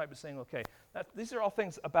responsibilities. And you might be saying, okay, these are all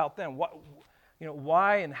things about them.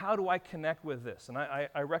 Why and how do I connect with this? And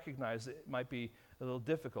I recognize it might be a little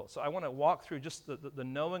difficult. So I want to walk through just the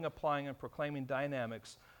knowing, applying, and proclaiming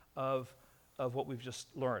dynamics of what we've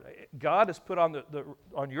just learned. God has put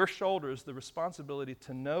on your shoulders the responsibility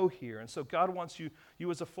to know here. And so God wants you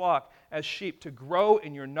as a flock, as sheep, to grow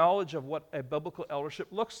in your knowledge of what a biblical eldership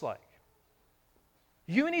looks like.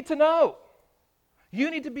 You need to know.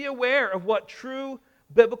 You need to be aware of what true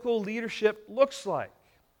biblical leadership looks like.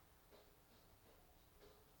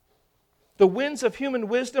 The winds of human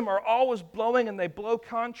wisdom are always blowing, and they blow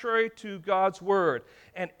contrary to God's word.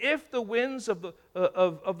 And if the winds of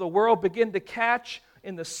the world begin to catch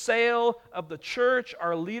in the sail of the church,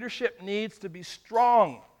 our leadership needs to be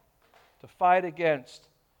strong to fight against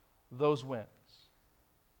those winds.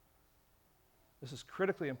 This is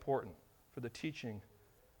critically important for the teaching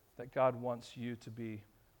that God wants you to be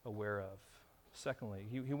aware of. Secondly,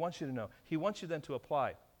 He wants you to know. He wants you then to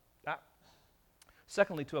apply.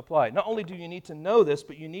 Secondly, to apply. Not only do you need to know this,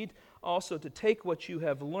 but you need also to take what you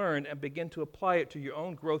have learned and begin to apply it to your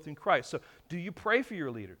own growth in Christ. So, do you pray for your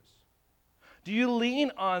leaders? Do you lean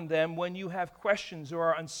on them when you have questions or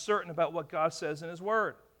are uncertain about what God says in His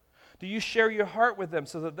Word? Do you share your heart with them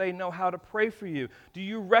so that they know how to pray for you? Do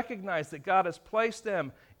you recognize that God has placed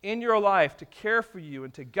them in your life to care for you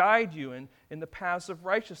and to guide you in the paths of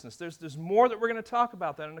righteousness? There's more that we're going to talk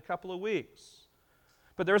about that in a couple of weeks.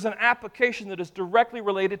 But there's an application that is directly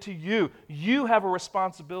related to you. You have a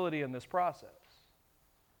responsibility in this process.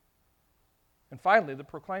 And finally, the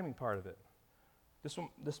proclaiming part of it.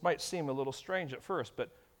 This might seem a little strange at first,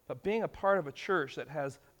 but being a part of a church that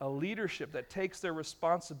has a leadership that takes their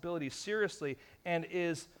responsibility seriously and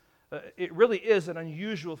it really is an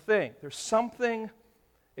unusual thing. There's something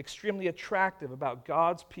extremely attractive about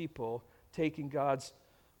God's people taking God's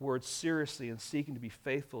word seriously and seeking to be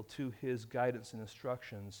faithful to His guidance and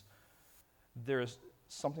instructions. There is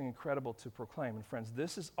something incredible to proclaim. And friends,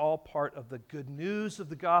 this is all part of the good news of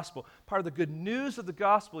the gospel. Part of the good news of the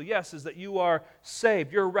gospel, yes, is that you are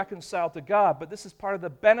saved, you're reconciled to God, but this is part of the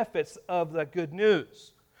benefits of the good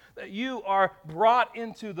news. That you are brought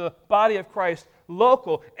into the body of Christ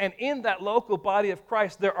local, and in that local body of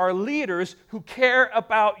Christ, there are leaders who care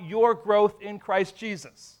about your growth in Christ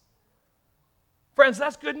Jesus. Friends,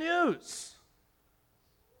 that's good news.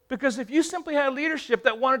 Because if you simply had leadership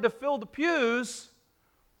that wanted to fill the pews,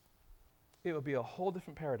 it would be a whole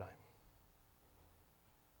different paradigm.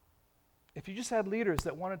 If you just had leaders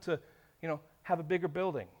that wanted to, have a bigger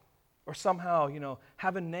building or somehow,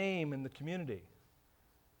 have a name in the community,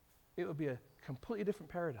 it would be a completely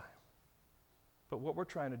different paradigm. But what we're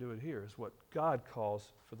trying to do here is what God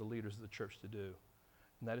calls for the leaders of the church to do,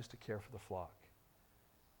 and that is to care for the flock.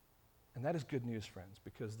 And that is good news, friends,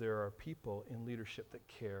 because there are people in leadership that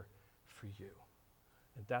care for you.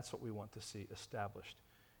 And that's what we want to see established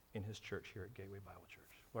in His church here at Gateway Bible Church.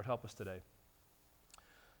 Lord, help us today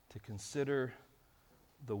to consider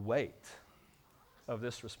the weight of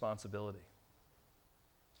this responsibility.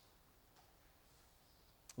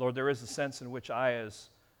 Lord, there is a sense in which I, as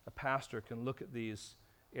a pastor, can look at these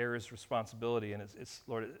areas of responsibility, and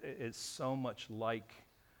it's so much like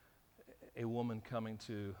a woman coming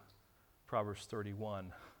to Proverbs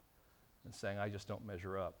 31 and saying, I just don't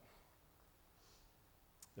measure up.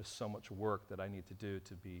 There's so much work that I need to do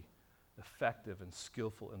to be effective and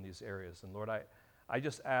skillful in these areas. And Lord, I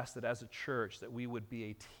just ask that as a church that we would be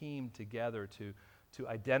a team together to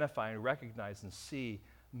identify and recognize and see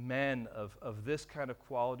men of this kind of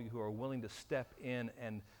quality who are willing to step in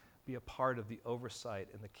and be a part of the oversight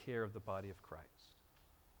and the care of the body of Christ.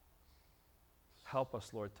 Help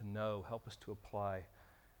us, Lord, to know. Help us to apply.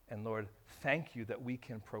 And Lord, thank you that we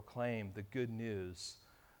can proclaim the good news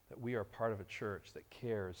that we are part of a church that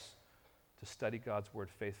cares to study God's word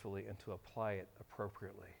faithfully and to apply it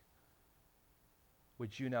appropriately.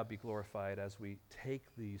 Would you now be glorified as we take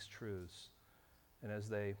these truths and as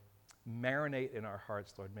they marinate in our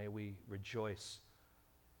hearts, Lord, may we rejoice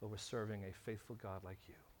over serving a faithful God like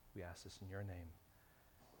you. We ask this in your name.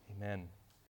 Amen.